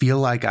that I feel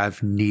like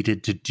I've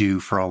needed to do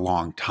for a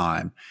long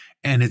time.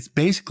 And it's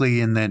basically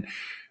in that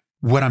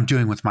what I'm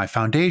doing with my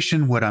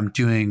foundation, what I'm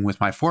doing with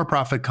my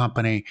for-profit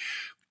company,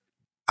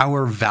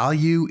 our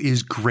value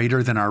is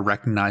greater than our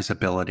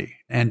recognizability,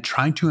 and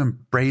trying to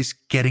embrace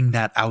getting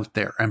that out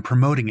there and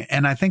promoting it.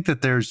 And I think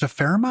that there's a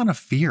fair amount of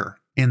fear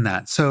in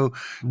that. So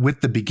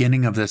with the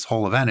beginning of this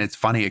whole event, it's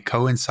funny, it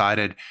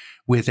coincided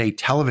with a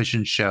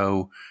television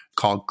show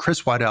called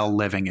Chris Waddell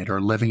Living It,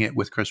 or Living It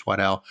with Chris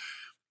Waddell.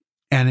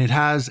 And it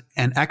has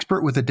an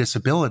expert with a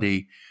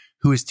disability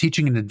who is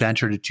teaching an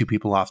adventure to two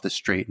people off the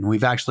street. And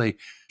we've actually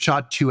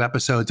shot 2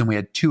 episodes, and we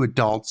had 2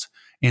 adults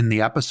in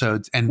the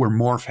episodes, and we're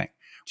morphing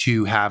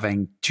to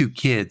having 2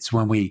 kids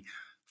when we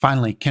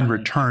finally can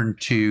return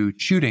to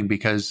shooting,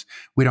 because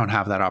we don't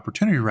have that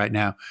opportunity right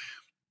now.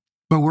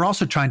 But we're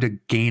also trying to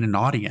gain an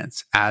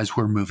audience as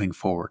we're moving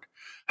forward.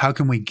 How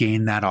can we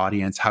gain that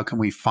audience? How can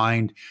we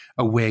find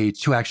a way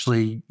to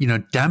actually,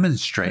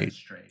 demonstrate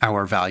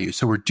our value?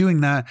 So we're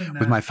doing that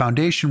with my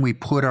foundation. We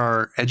put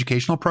our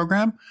educational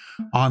program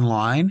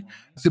online.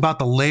 It's about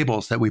the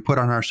labels that we put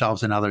on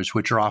ourselves and others,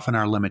 which are often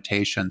our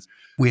limitations.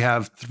 We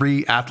have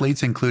 3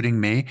 athletes, including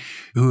me,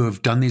 who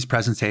have done these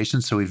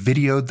presentations. So we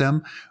videoed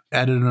them,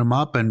 edited them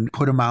up, and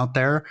put them out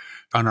there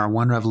on our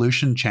One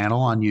Revolution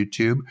channel on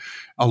YouTube,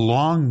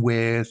 along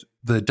with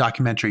the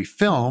documentary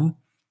film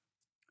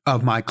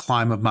of my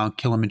climb of Mount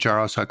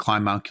Kilimanjaro. So I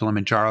climbed Mount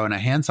Kilimanjaro in a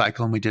hand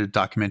cycle, and we did a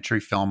documentary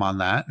film on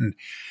that. And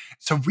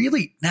so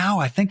really now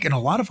I think in a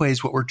lot of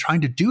ways, what we're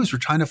trying to do is we're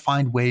trying to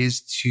find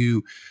ways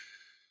to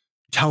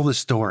tell the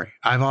story.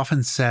 I've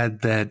often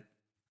said that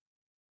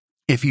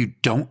if you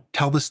don't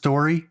tell the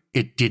story,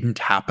 it didn't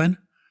happen.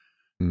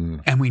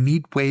 And we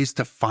need ways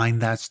to find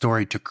that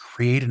story, to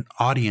create an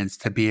audience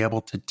to be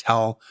able to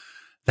tell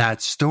that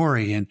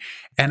story. And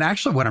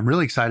actually what I'm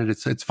really excited,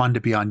 it's fun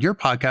to be on your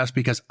podcast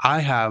because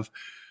I have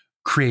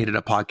created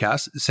a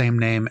podcast, same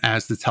name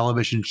as the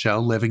television show,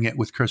 Living It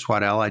with Chris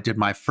Waddell. I did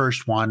my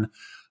first one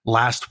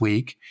last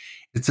week.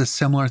 It's a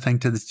similar thing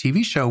to the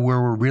TV show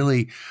where we're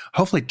really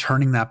hopefully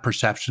turning that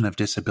perception of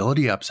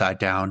disability upside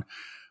down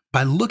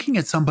by looking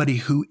at somebody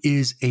who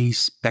is a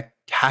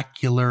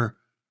spectacular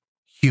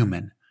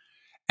human.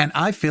 And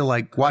I feel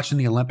like watching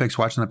the Olympics,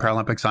 watching the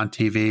Paralympics on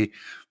TV,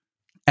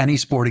 any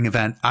sporting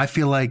event, I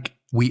feel like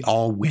we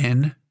all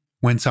win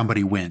when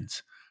somebody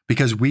wins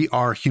because we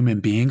are human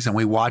beings and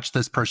we watch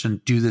this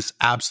person do this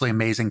absolutely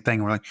amazing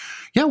thing. We're like,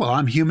 yeah, well,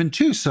 I'm human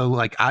too. So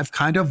like I've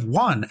kind of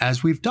won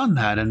as we've done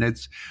that. And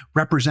it's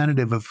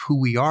representative of who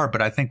we are.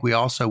 But I think we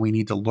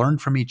need to learn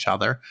from each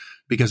other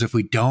because if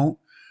we don't,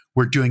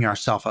 we're doing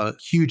ourselves a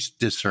huge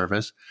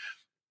disservice.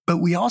 But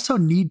we also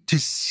need to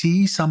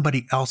see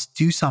somebody else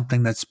do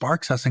something that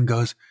sparks us and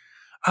goes,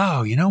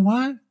 oh, you know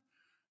what?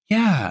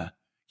 Yeah,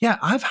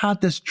 I've had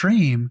this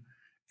dream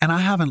and I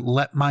haven't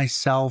let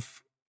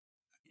myself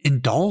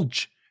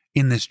indulge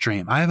in this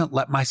dream. I haven't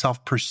let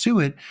myself pursue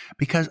it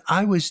because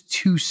I was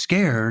too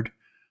scared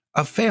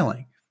of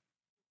failing.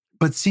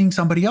 But seeing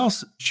somebody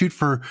else shoot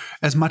for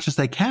as much as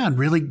they can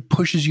really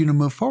pushes you to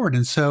move forward.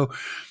 And so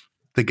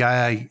the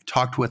guy I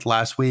talked with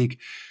last week,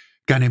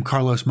 a guy named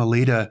Carlos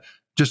Melita,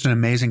 just an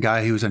amazing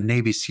guy. He was a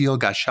Navy SEAL,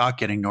 got shot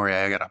getting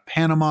Noriega to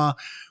Panama,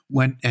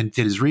 went and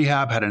did his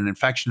rehab, had an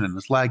infection in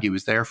his leg. He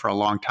was there for a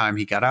long time.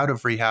 He got out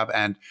of rehab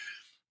and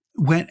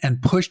went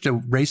and pushed a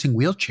racing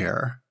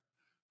wheelchair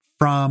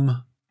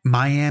from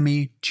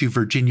Miami to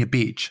Virginia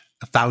Beach,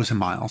 1,000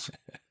 miles,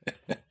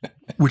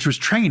 which was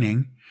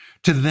training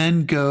to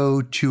then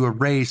go to a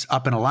race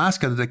up in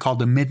Alaska that they called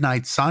the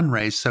Midnight Sun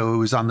Race. So it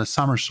was on the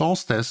summer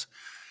solstice.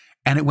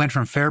 And it went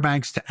from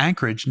Fairbanks to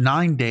Anchorage,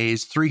 9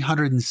 days,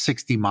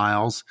 360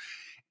 miles.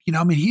 You know,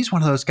 I mean, he's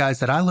one of those guys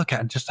that I look at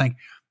and just think,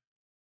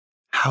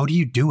 how do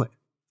you do it?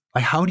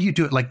 Like, how do you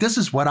do it? Like, this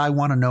is what I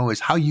want to know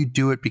is how you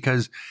do it,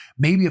 because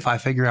maybe if I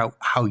figure out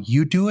how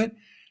you do it,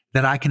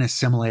 that I can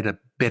assimilate a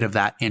bit of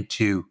that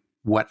into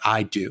what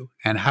I do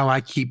and how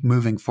I keep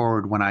moving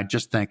forward when I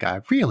just think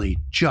I really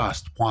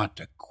just want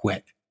to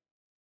quit.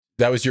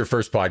 That was your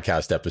first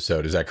podcast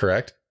episode. Is that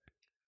correct?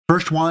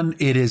 First one,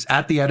 it is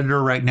at the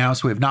editor right now,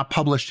 so we have not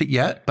published it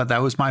yet, but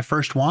that was my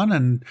first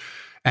one.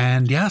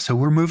 And yeah, so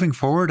we're moving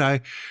forward.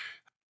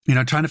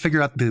 Trying to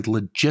figure out the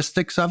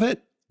logistics of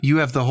it. You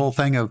have the whole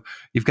thing of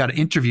you've got to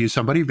interview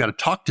somebody, you've got to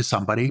talk to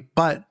somebody,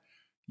 but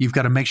you've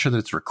got to make sure that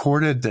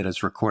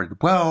it's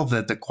recorded well,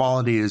 that the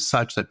quality is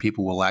such that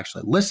people will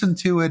actually listen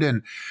to it.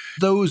 And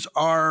those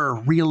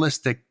are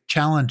realistic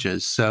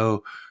challenges.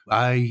 So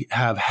I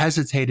have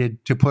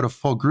hesitated to put a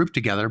full group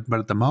together, but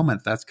at the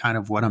moment, that's kind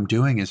of what I'm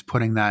doing is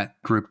putting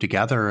that group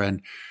together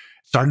and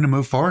starting to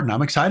move forward. And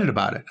I'm excited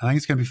about it. I think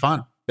it's going to be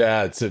fun.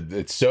 Yeah,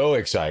 it's so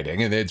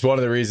exciting. And it's one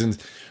of the reasons,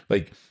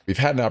 like, we've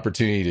had an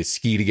opportunity to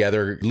ski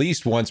together at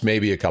least once,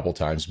 maybe a couple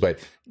times, but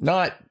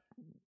not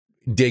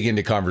dig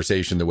into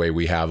conversation the way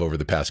we have over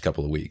the past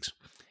couple of weeks.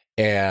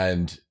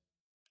 And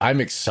I'm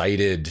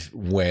excited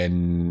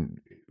when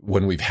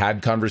we've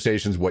had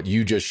conversations. What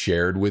you just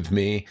shared with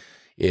me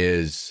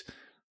is,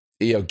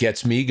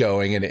 gets me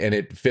going, and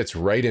it fits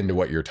right into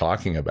what you're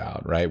talking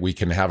about, right? We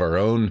can have our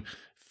own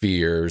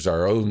fears,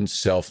 our own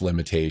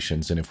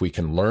self-limitations. And if we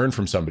can learn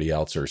from somebody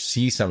else or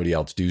see somebody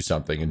else do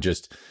something, and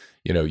just,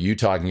 you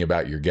talking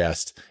about your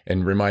guest,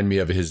 and remind me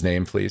of his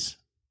name, please.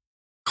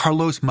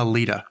 Carlos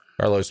Melita.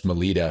 Carlos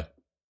Melita.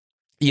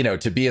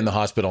 To be in the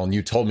hospital, and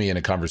you told me in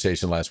a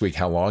conversation last week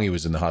how long he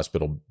was in the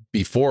hospital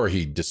before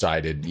he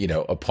decided,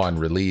 upon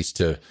release,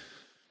 to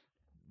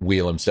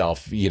wheel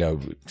himself,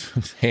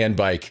 hand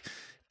bike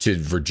to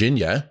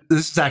Virginia.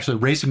 This is actually a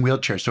racing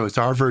wheelchair. So it's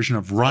our version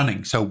of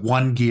running. So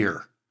one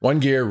gear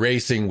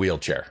racing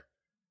wheelchair,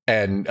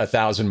 and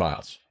 1,000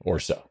 miles or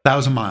so.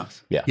 1,000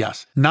 miles. Yeah.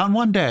 Yes. Not in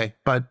one day,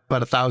 but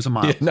 1,000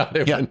 miles. Yeah, not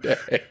in one day.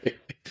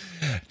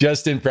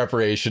 Just in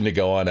preparation to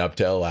go on up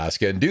to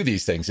Alaska and do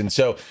these things. And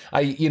so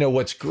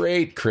what's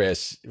great,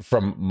 Chris,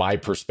 from my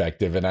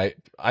perspective, and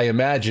I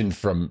imagine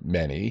from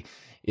many,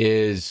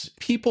 is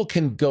people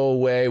can go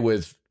away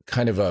with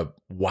kind of a,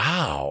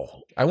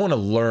 wow, I want to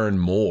learn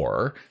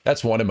more.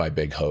 That's one of my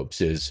big hopes,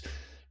 is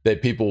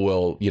that people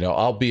will,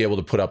 I'll be able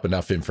to put up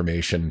enough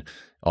information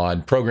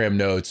on program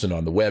notes and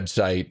on the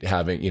website,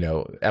 having,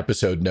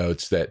 episode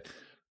notes, that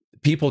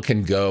people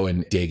can go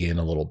and dig in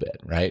a little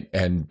bit, right?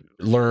 And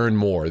learn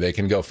more. They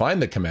can go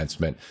find the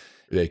commencement.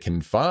 They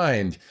can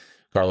find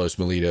Carlos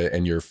Melita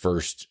and your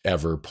first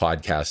ever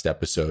podcast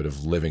episode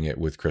of Living It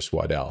with Chris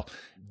Waddell.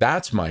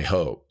 That's my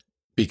hope,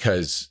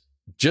 because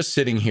just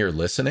sitting here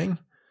listening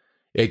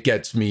it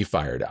gets me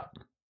fired up.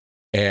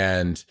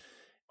 And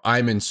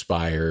I'm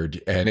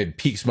inspired, and it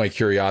piques my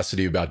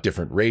curiosity about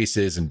different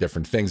races and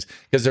different things,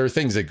 because there are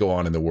things that go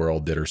on in the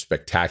world that are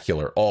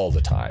spectacular all the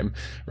time,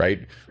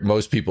 right?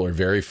 Most people are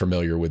very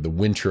familiar with the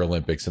Winter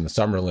Olympics and the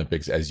Summer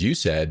Olympics. As you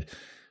said,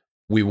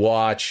 we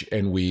watch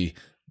and we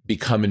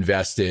become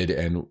invested,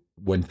 and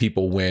when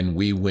people win,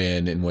 we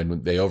win, and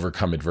when they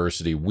overcome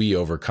adversity, we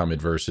overcome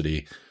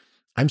adversity.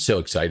 I'm so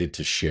excited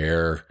to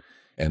share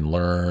and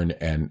learn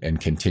and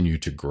continue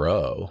to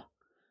grow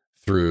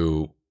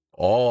through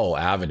all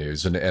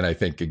avenues. And I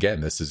think,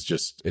 again, this is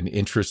just an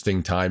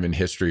interesting time in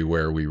history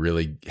where we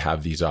really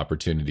have these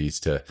opportunities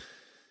to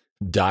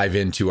dive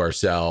into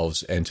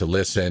ourselves and to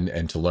listen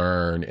and to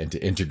learn and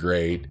to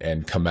integrate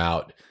and come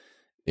out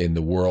in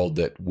the world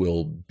that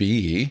will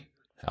be,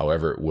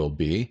 however it will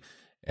be,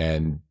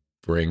 and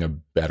bring a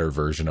better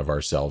version of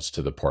ourselves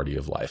to the party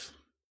of life.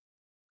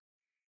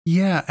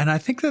 Yeah. And I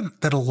think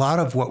that a lot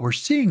of what we're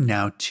seeing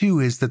now too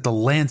is that the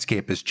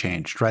landscape has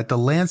changed, right? The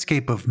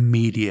landscape of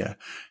media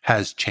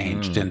has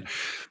changed. And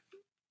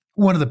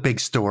one of the big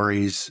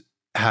stories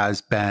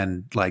has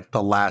been like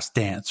The Last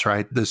Dance,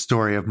 right? The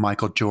story of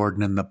Michael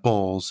Jordan and the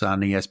Bulls on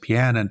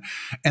ESPN.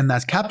 And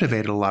that's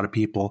captivated a lot of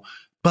people.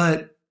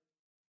 But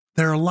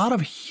there are a lot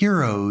of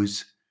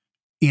heroes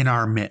in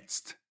our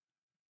midst.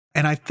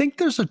 And I think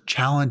there's a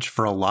challenge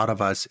for a lot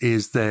of us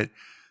is that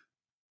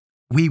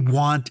we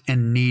want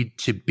and need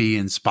to be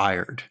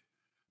inspired,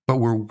 but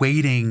we're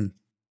waiting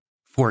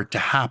for it to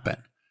happen.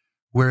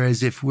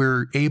 Whereas if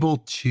we're able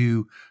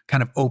to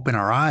kind of open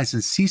our eyes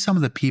and see some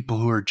of the people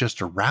who are just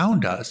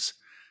around us,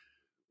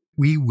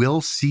 we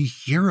will see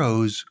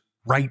heroes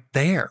right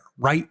there,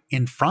 right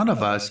in front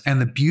of us.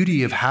 And the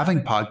beauty of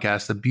having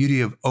podcasts, the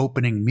beauty of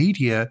opening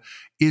media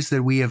is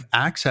that we have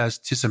access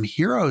to some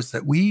heroes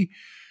that we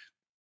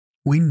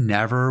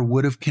never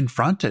would have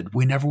confronted.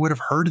 We never would have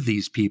heard of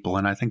these people.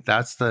 And I think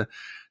that's the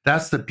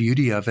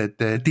beauty of it,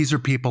 that these are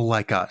people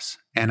like us.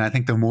 And I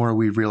think the more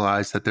we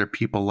realize that they're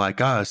people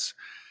like us,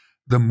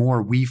 the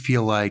more we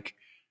feel like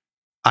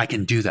I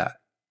can do that.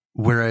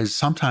 Whereas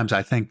sometimes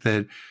I think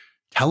that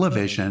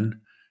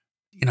television,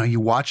 you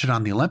watch it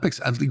on the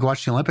Olympics. You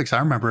watch the Olympics. I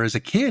remember as a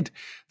kid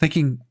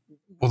thinking,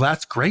 well,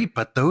 that's great,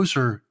 but those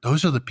are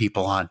the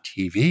people on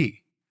TV.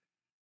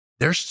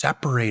 They're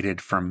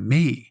separated from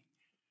me.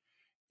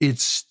 It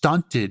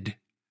stunted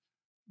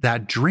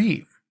that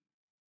dream,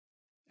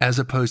 as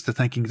opposed to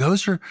thinking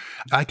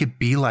I could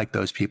be like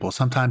those people.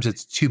 Sometimes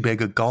it's too big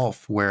a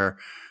gulf where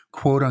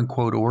quote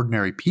unquote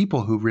ordinary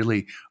people who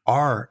really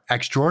are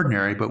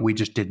extraordinary, but we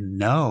just didn't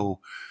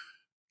know,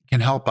 can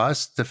help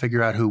us to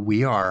figure out who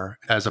we are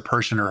as a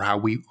person or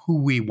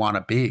who we want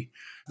to be.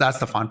 That's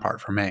the fun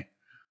part for me.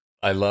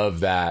 I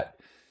love that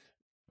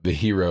the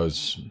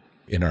heroes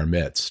in our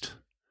midst.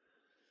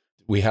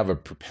 We have a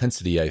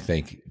propensity, I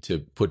think, to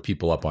put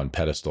people up on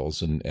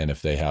pedestals, and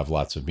if they have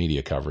lots of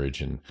media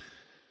coverage and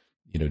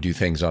do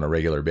things on a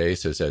regular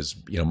basis, as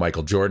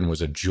Michael Jordan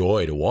was a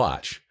joy to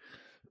watch,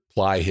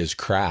 ply his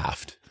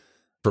craft.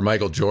 For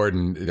Michael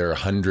Jordan, there are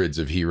hundreds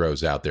of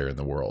heroes out there in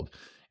the world,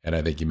 and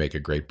I think you make a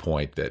great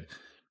point that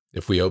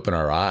if we open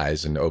our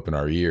eyes and open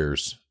our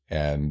ears,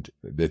 and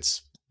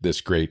it's this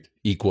great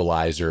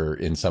equalizer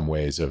in some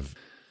ways of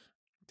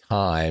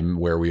time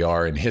where we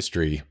are in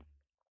history,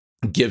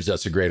 gives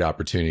us a great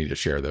opportunity to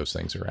share those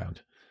things around.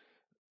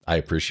 I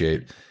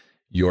appreciate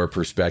your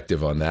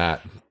perspective on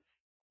that.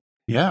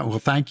 Yeah, well,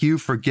 thank you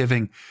for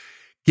giving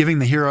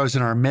the heroes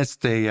in our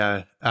midst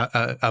a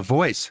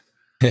voice.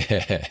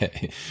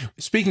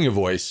 Speaking of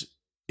voice,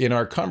 in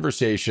our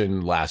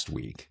conversation last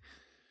week,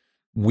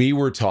 we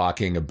were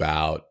talking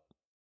about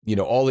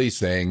all these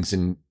things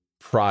and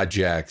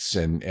projects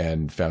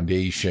and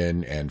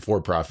foundation and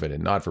for-profit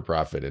and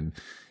not-for-profit and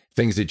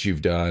things that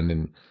you've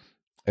done,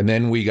 and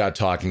then we got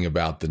talking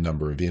about the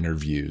number of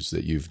interviews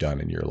that you've done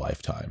in your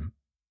lifetime,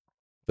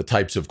 the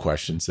types of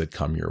questions that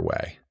come your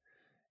way.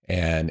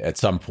 And at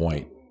some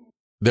point,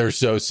 they're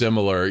so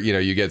similar,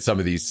 you get some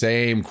of these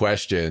same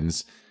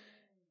questions,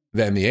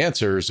 then the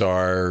answers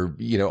are,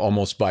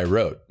 almost by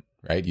rote,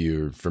 right?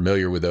 You're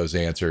familiar with those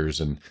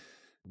answers. And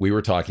we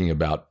were talking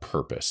about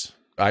purpose.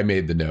 I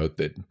made the note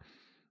that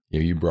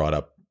you brought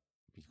up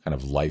kind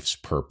of life's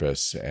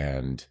purpose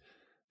and,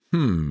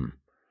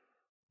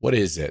 what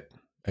is it?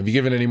 Have you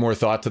given any more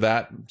thought to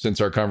that since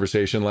our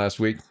conversation last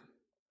week?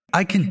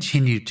 I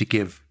continue to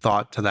give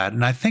thought to that.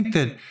 And I think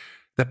that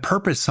the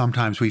purpose,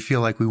 sometimes we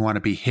feel like we want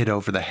to be hit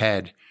over the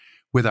head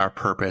with our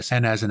purpose.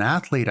 And as an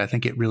athlete, I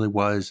think it really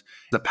was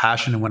the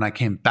passion. And when I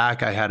came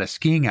back, I had a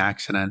skiing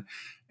accident,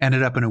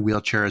 ended up in a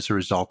wheelchair as a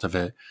result of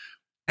it.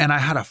 And I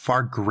had a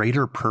far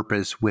greater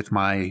purpose with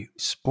my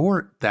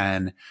sport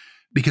then,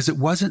 because it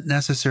wasn't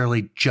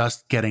necessarily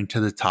just getting to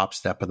the top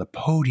step of the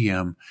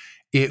podium.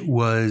 It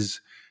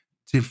was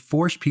to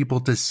force people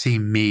to see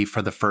me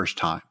for the first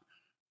time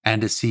and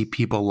to see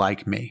people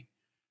like me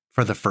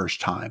for the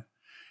first time.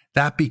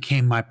 That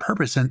became my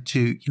purpose. And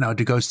to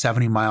go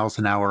 70 miles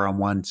an hour on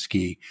one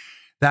ski,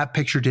 that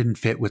picture didn't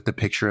fit with the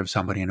picture of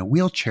somebody in a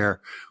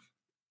wheelchair.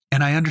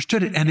 And I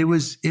understood it. And it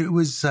was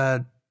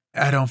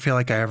I don't feel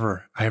like I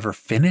ever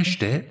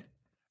finished it.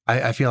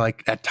 I feel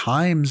like at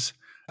times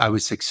I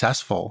was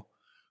successful,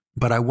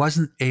 but I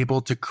wasn't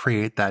able to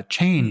create that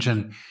change.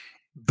 And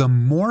the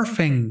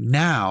morphing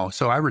now,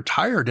 so I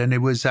retired and it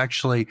was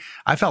actually,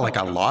 I felt like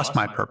I lost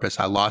my purpose.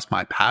 I lost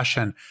my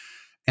passion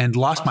and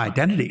lost my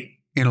identity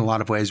in a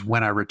lot of ways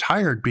when I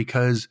retired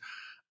because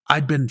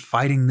I'd been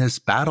fighting this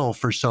battle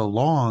for so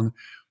long.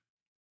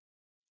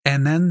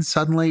 And then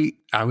suddenly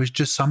I was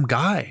just some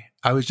guy.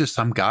 I was just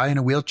some guy in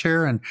a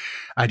wheelchair, and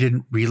I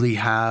didn't really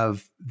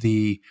have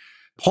the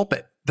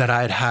pulpit that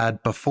I had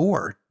had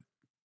before.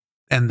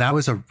 And that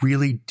was a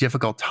really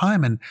difficult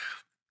time. And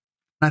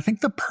I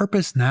think the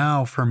purpose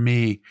now for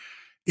me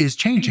is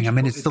changing. I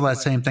mean, it's still that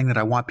same thing that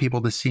I want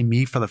people to see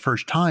me for the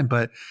first time,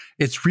 but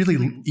it's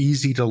really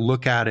easy to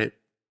look at it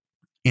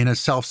in a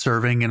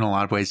self-serving, in a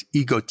lot of ways,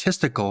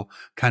 egotistical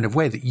kind of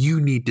way that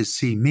you need to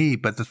see me.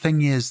 But the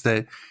thing is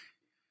that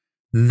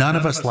none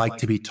of us like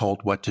to be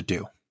told what to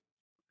do.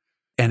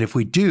 And if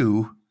we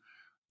do,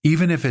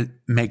 even if it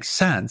makes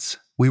sense,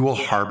 we will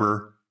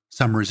harbor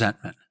some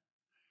resentment.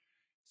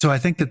 So I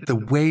think that the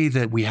way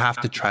that we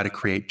have to try to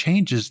create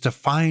change is to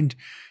find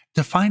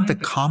the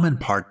common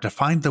part, to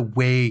find the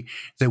way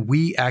that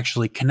we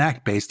actually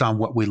connect based on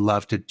what we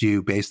love to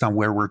do, based on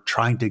where we're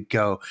trying to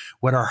go,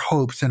 what our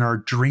hopes and our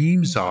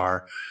dreams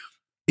are,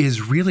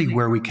 is really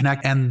where we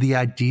connect. And the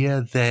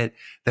idea that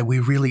we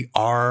really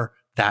are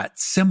that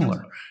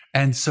similar.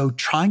 And so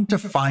trying to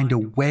find a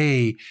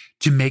way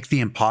to make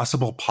the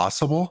impossible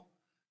possible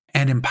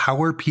and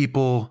empower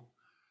people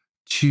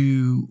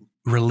to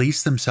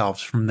release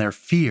themselves from their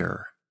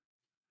fear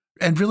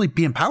and really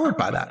be empowered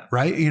by that,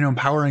 right? You know,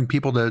 empowering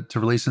people to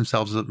release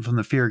themselves from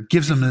the fear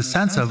gives them the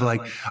sense of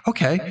like,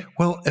 okay,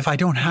 well, if I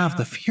don't have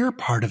the fear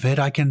part of it,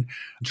 I can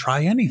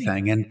try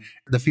anything. And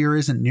the fear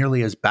isn't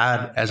nearly as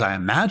bad as I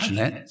imagine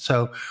it.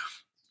 So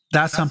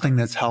that's something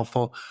that's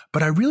helpful.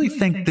 But I really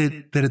think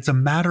that it's a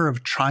matter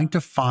of trying to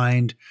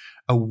find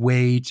a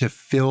way to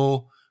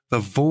fill the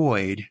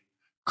void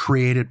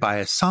created by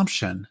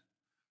assumption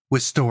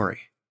with story.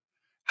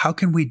 How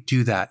can we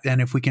do that?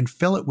 And if we can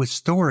fill it with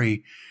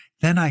story,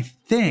 then I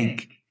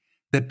think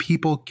that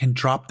people can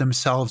drop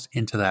themselves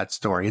into that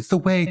story. It's the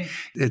way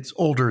it's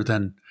older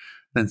than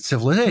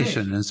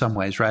civilization in some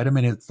ways, right? I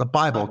mean, it's the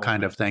Bible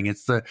kind of thing.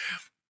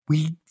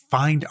 We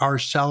find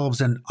ourselves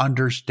and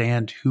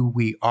understand who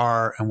we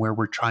are and where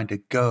we're trying to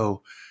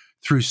go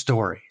through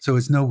story. So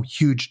it's no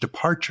huge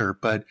departure,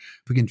 but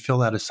if we can fill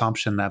that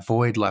assumption, that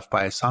void left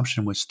by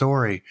assumption with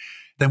story,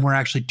 then we're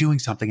actually doing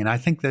something. And I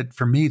think that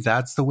for me,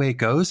 that's the way it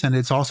goes. And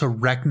it's also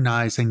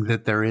recognizing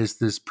that there is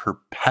this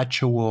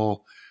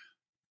perpetual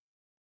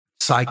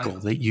cycle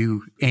that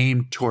you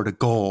aim toward a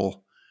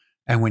goal.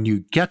 And when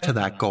you get to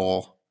that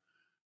goal,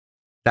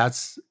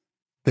 that's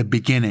the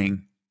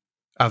beginning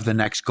of the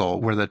next goal,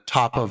 where the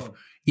top of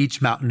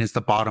each mountain is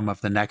the bottom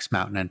of the next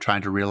mountain, and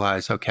trying to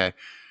realize, okay,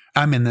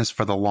 I'm in this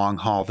for the long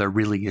haul. There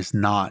really is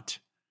not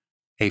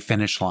a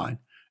finish line.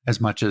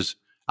 As much as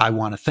I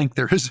want to think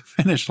there is a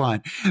finish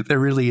line, there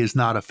really is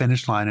not a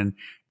finish line, and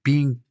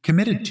being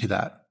committed to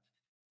that,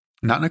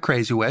 not in a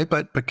crazy way,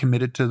 but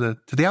committed to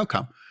the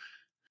outcome.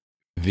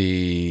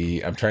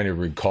 I'm trying to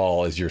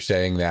recall as you're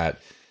saying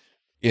that,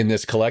 in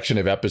this collection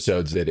of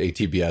episodes that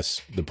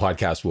ATBS, the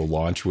podcast, will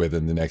launch with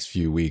in the next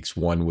few weeks,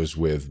 one was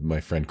with my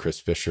friend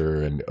Chris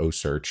Fisher and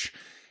OSearch,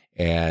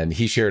 and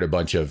he shared a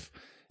bunch of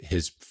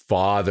his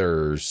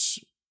father's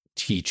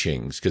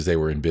teachings because they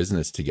were in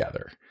business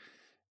together.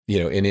 You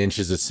know, an inch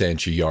is a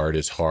cinch, a yard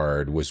is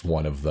hard was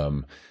one of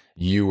them.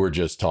 You were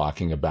just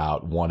talking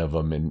about one of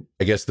them. And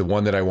I guess the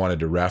one that I wanted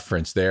to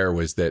reference there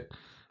was that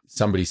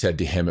somebody said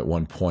to him at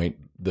one point,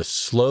 the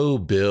slow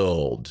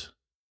build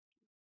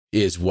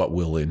is what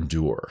will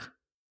endure.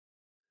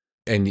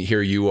 And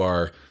here you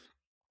are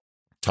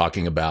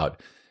talking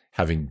about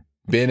having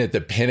been at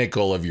the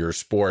pinnacle of your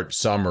sport,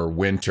 summer,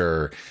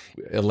 winter,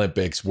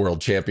 Olympics,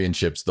 world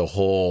championships, the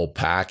whole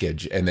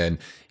package. And then,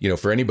 you know,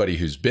 for anybody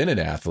who's been an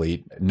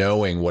athlete,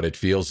 knowing what it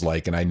feels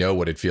like, and I know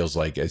what it feels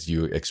like as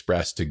you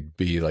express, to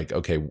be like,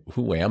 okay,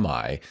 who am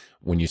I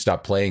when you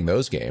stop playing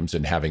those games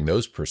and having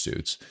those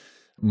pursuits,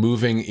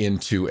 moving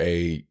into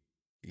a,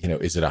 you know,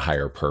 is it a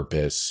higher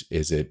purpose?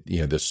 Is it, you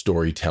know, the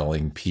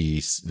storytelling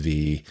piece,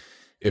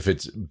 if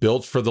it's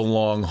built for the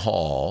long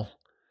haul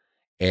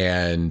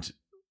and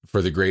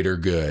for the greater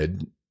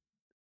good,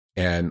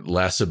 and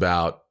less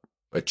about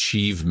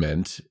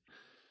achievement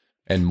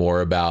and more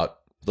about,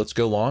 let's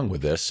go along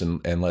with this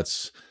and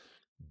let's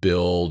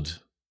build,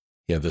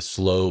 you know, the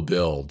slow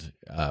build.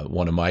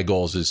 One of my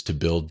goals is to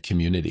build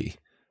community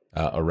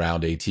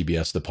around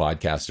ATBS, the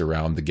podcast,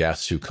 around the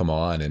guests who come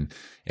on,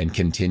 and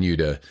continue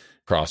to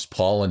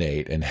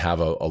cross-pollinate and have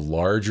a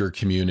larger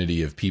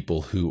community of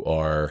people who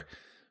are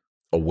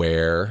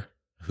aware,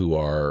 who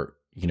are,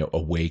 you know,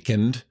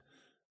 awakened,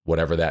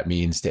 whatever that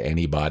means to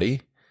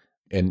anybody,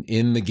 and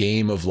in the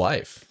game of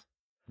life,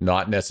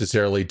 not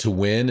necessarily to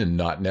win and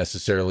not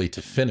necessarily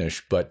to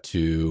finish, but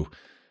to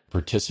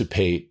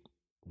participate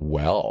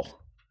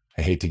well.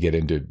 I hate to get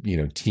into,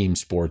 team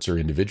sports or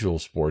individual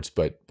sports,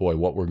 but boy,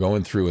 what we're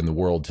going through in the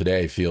world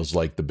today feels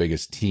like the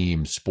biggest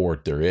team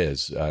sport there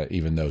is,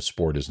 even though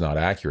sport is not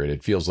accurate.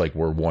 It feels like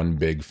we're one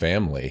big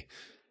family,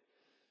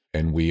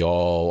 and we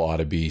all ought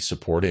to be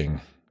supporting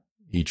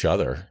each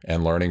other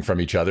and learning from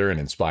each other and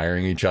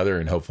inspiring each other.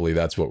 And hopefully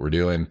that's what we're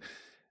doing.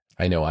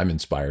 I know I'm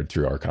inspired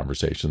through our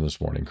conversation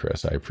this morning,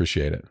 Chris. I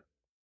appreciate it.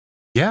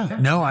 Yeah,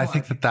 no, I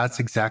think that that's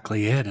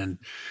exactly it. And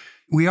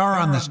we are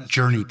on this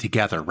journey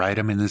together, right?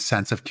 I mean, this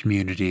sense of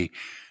community,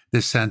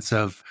 this sense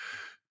of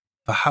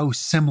how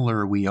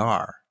similar we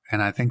are.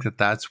 And I think that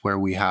that's where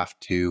we have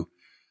to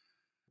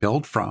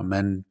build from.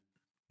 And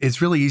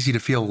it's really easy to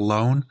feel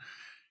alone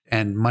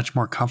and much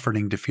more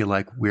comforting to feel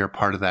like we're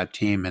part of that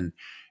team and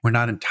we're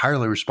not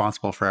entirely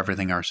responsible for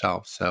everything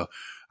ourselves. So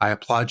I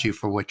applaud you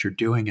for what you're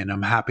doing, and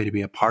I'm happy to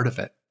be a part of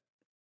it.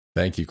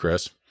 Thank you,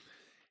 Chris.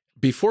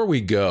 Before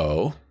we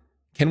go,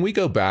 can we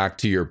go back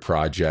to your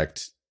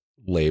project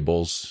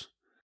labels?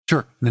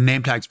 Sure. The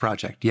Name Tags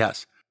Project.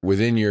 Yes.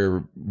 Within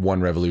your One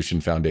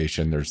Revolution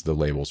Foundation, there's the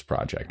Labels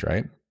Project,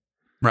 right?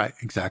 Right.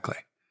 Exactly.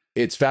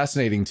 It's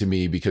fascinating to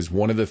me because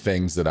one of the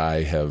things that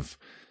I have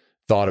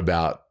thought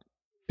about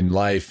in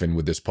life and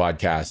with this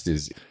podcast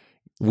is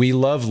we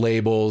love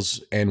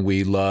labels and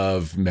we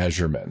love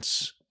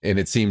measurements. And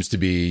it seems to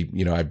be,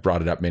 I've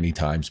brought it up many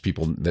times.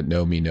 People that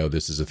know me know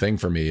this is a thing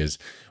for me, is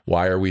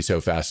why are we so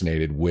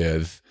fascinated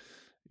with,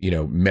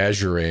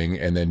 measuring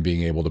and then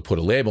being able to put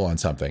a label on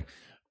something?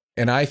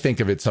 And I think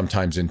of it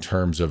sometimes in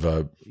terms of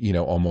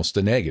almost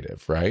a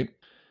negative, right?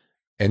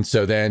 And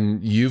so then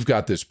you've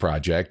got this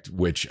project,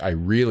 which I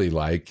really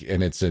like,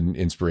 and it's an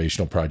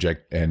inspirational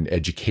project and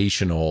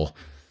educational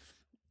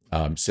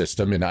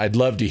system. And I'd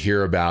love to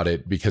hear about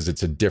it because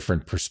it's a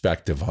different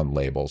perspective on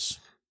labels.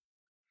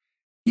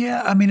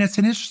 Yeah, I mean, it's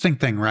an interesting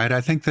thing, right? I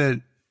think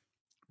that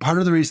part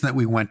of the reason that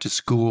we went to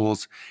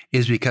schools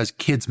is because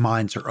kids'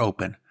 minds are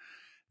open.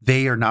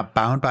 They are not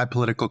bound by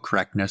political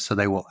correctness, so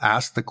they will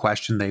ask the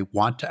question they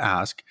want to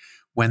ask.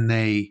 When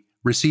they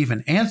receive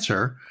an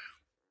answer,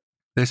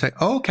 they say,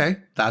 oh, okay,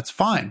 that's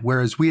fine.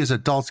 Whereas we as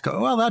adults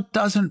go, well, that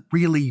doesn't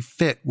really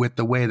fit with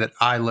the way that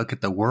I look at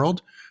the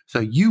world,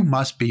 so you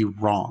must be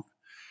wrong.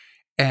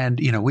 And,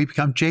 we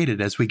become jaded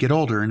as we get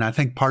older. And I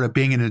think part of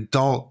being an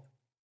adult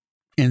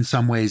in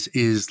some ways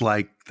is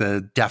like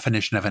the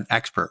definition of an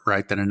expert,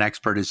 right? That an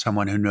expert is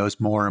someone who knows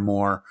more and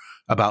more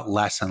about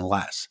less and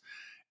less.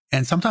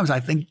 And sometimes I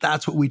think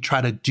that's what we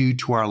try to do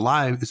to our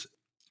lives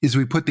is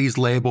we put these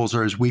labels,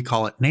 or as we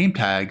call it, name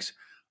tags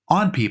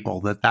on people,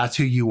 that's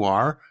who you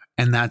are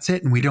and that's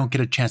it. And we don't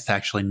get a chance to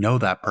actually know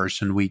that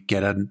person. We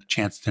get a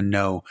chance to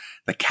know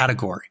the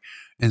category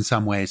in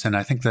some ways. And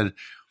I think that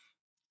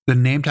the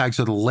name tags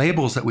or the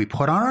labels that we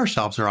put on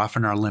ourselves are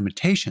often our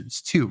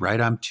limitations too, right?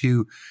 I'm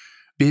too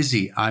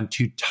busy. I'm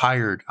too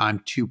tired. I'm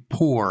too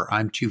poor.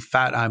 I'm too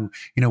fat. I'm,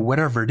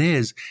 whatever it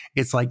is,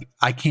 it's like,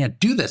 I can't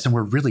do this. And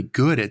we're really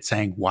good at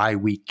saying why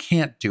we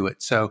can't do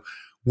it. So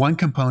one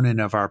component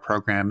of our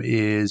program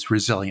is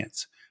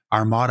resilience.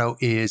 Our motto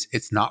is,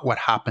 it's not what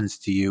happens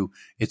to you,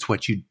 it's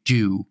what you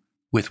do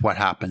with what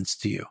happens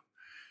to you.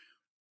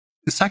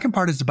 The second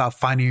part is about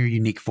finding your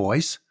unique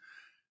voice.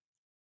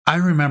 I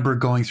remember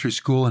going through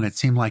school and it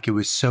seemed like it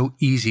was so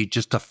easy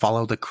just to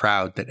follow the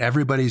crowd, that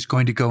everybody's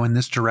going to go in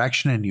this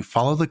direction and you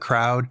follow the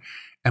crowd.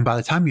 And by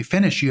the time you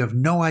finish, you have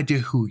no idea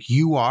who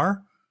you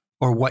are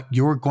or what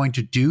you're going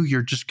to do.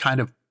 You're just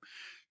kind of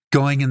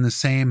going in the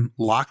same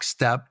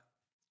lockstep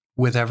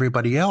with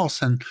everybody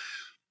else. And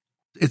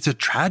it's a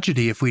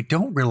tragedy if we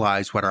don't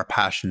realize what our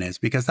passion is,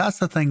 because that's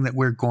the thing that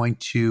we're going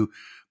to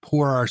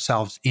pour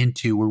ourselves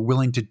into. We're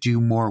willing to do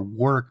more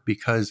work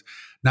because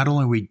not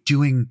only are we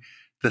doing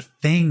the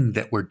thing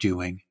that we're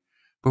doing,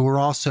 but we're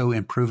also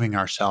improving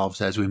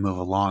ourselves as we move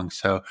along.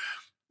 So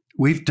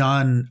we've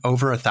done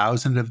over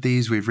 1,000 of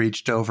these. We've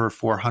reached over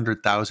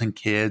 400,000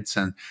 kids.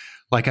 And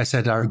like I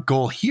said, our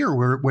goal here,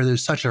 where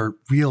there's such a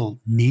real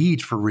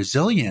need for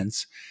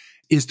resilience,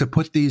 is to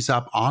put these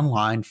up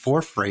online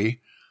for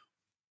free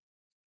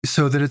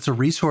so that it's a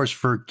resource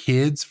for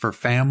kids, for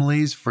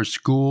families, for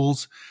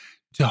schools,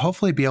 to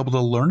hopefully be able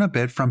to learn a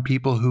bit from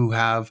people who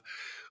have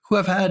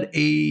had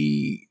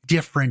a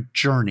different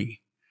journey.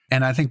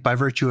 And I think by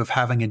virtue of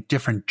having a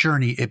different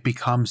journey, it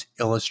becomes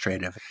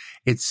illustrative.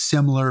 It's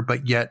similar,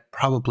 but yet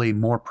probably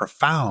more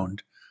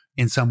profound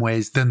in some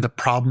ways than the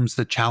problems,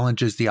 the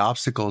challenges, the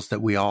obstacles that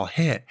we all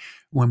hit.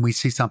 When we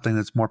see something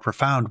that's more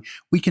profound,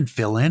 we can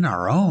fill in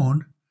our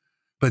own,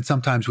 but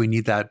sometimes we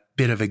need that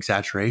bit of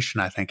exaggeration,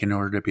 I think, in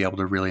order to be able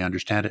to really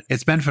understand it.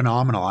 It's been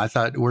phenomenal. I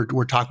thought we're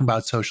talking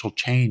about social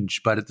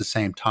change, but at the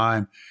same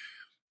time,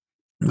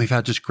 we've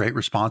had just great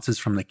responses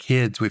from the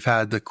kids. We've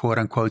had the quote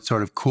unquote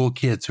sort of cool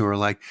kids who are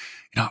like,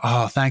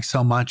 oh, thanks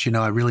so much.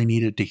 I really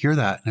needed to hear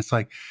that. And it's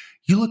like,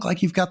 you look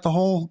like you've got the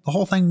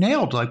whole thing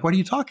nailed. Like, what are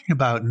you talking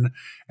about? And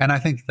I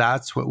think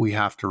that's what we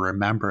have to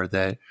remember,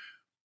 that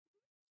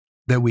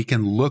we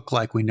can look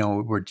like we know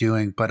what we're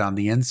doing, but on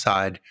the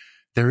inside,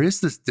 there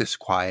is this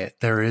disquiet.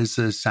 There is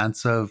a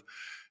sense of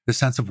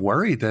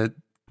worry that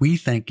we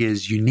think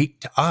is unique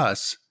to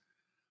us,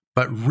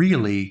 but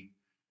really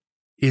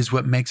is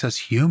what makes us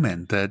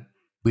human, that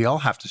we all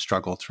have to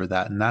struggle through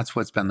that. And that's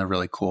what's been the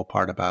really cool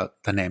part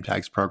about the Name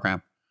Tags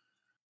program.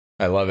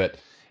 I love it.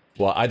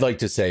 Well, I'd like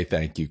to say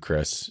thank you,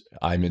 Chris.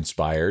 I'm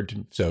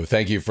inspired. So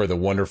thank you for the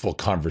wonderful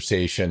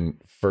conversation,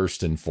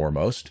 first and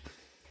foremost.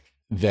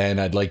 Then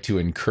I'd like to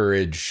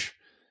encourage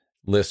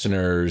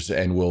listeners,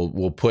 and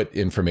we'll put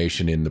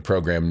information in the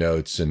program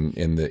notes and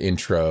in the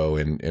intro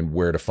and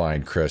where to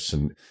find Chris.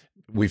 And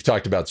we've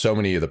talked about so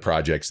many of the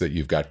projects that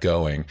you've got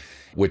going,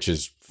 which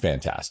is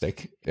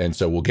fantastic. And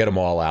so we'll get them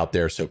all out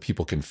there so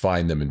people can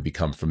find them and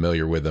become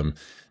familiar with them.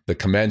 The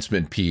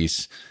commencement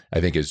piece,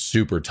 I think, is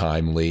super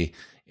timely,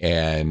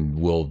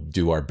 and we'll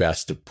do our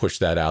best to push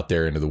that out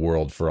there into the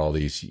world for all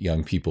these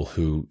young people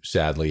who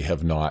sadly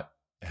have not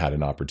had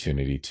an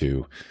opportunity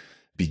to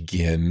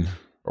begin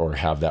or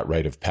have that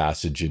rite of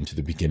passage into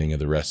the beginning of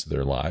the rest of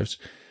their lives.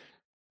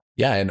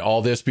 Yeah, and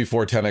all this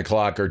before 10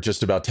 o'clock or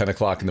just about 10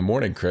 o'clock in the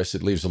morning, Chris.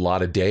 It leaves a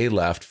lot of day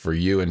left for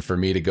you and for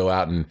me to go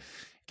out and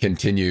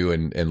continue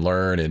and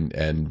learn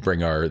and bring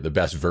the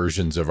best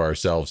versions of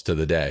ourselves to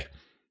the day.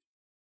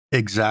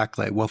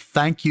 Exactly. Well,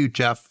 thank you,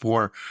 Jeff,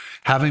 for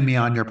having me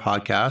on your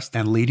podcast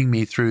and leading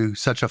me through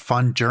such a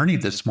fun journey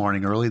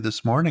early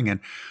this morning, and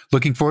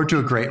looking forward to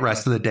a great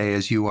rest of the day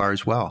as you are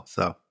as well.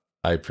 So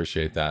I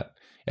appreciate that.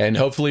 And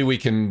hopefully we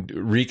can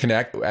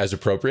reconnect as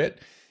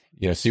appropriate,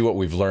 see what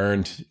we've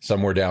learned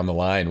somewhere down the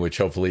line, which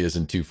hopefully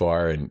isn't too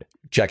far, and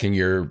checking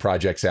your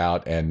projects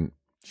out and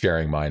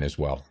sharing mine as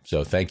well.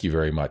 So thank you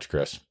very much,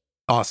 Chris.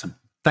 Awesome.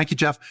 Thank you,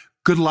 Jeff.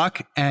 Good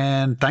luck,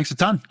 and thanks a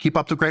ton. Keep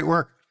up the great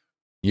work.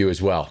 You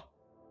as well.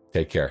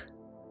 Take care.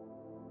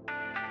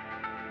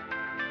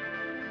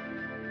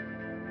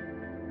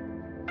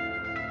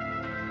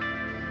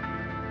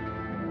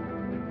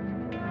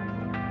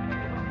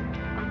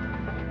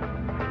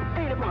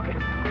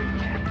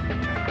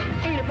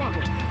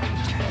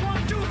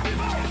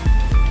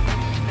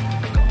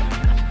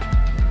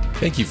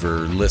 Thank you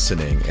for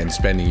listening and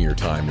spending your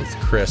time with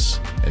Chris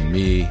and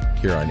me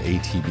here on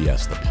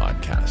ATBS, the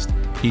podcast.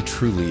 He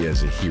truly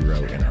is a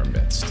hero in our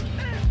midst.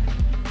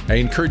 I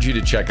encourage you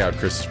to check out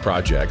Chris's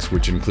projects,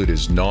 which include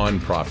his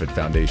nonprofit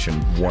foundation,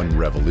 One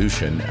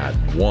Revolution, at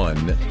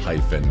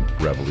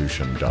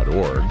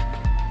one-revolution.org,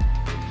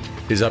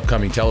 his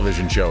upcoming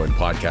television show and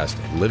podcast,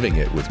 Living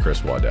It with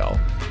Chris Waddell,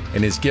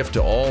 and his gift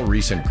to all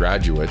recent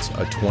graduates,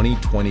 a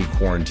 2020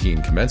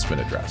 quarantine commencement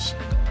address.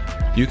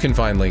 You can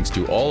find links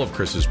to all of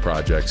Chris's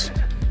projects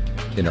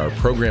in our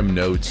program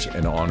notes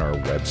and on our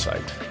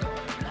website.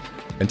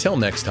 Until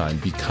next time,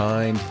 be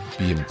kind,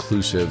 be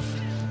inclusive,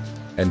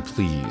 and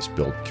please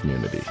build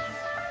community.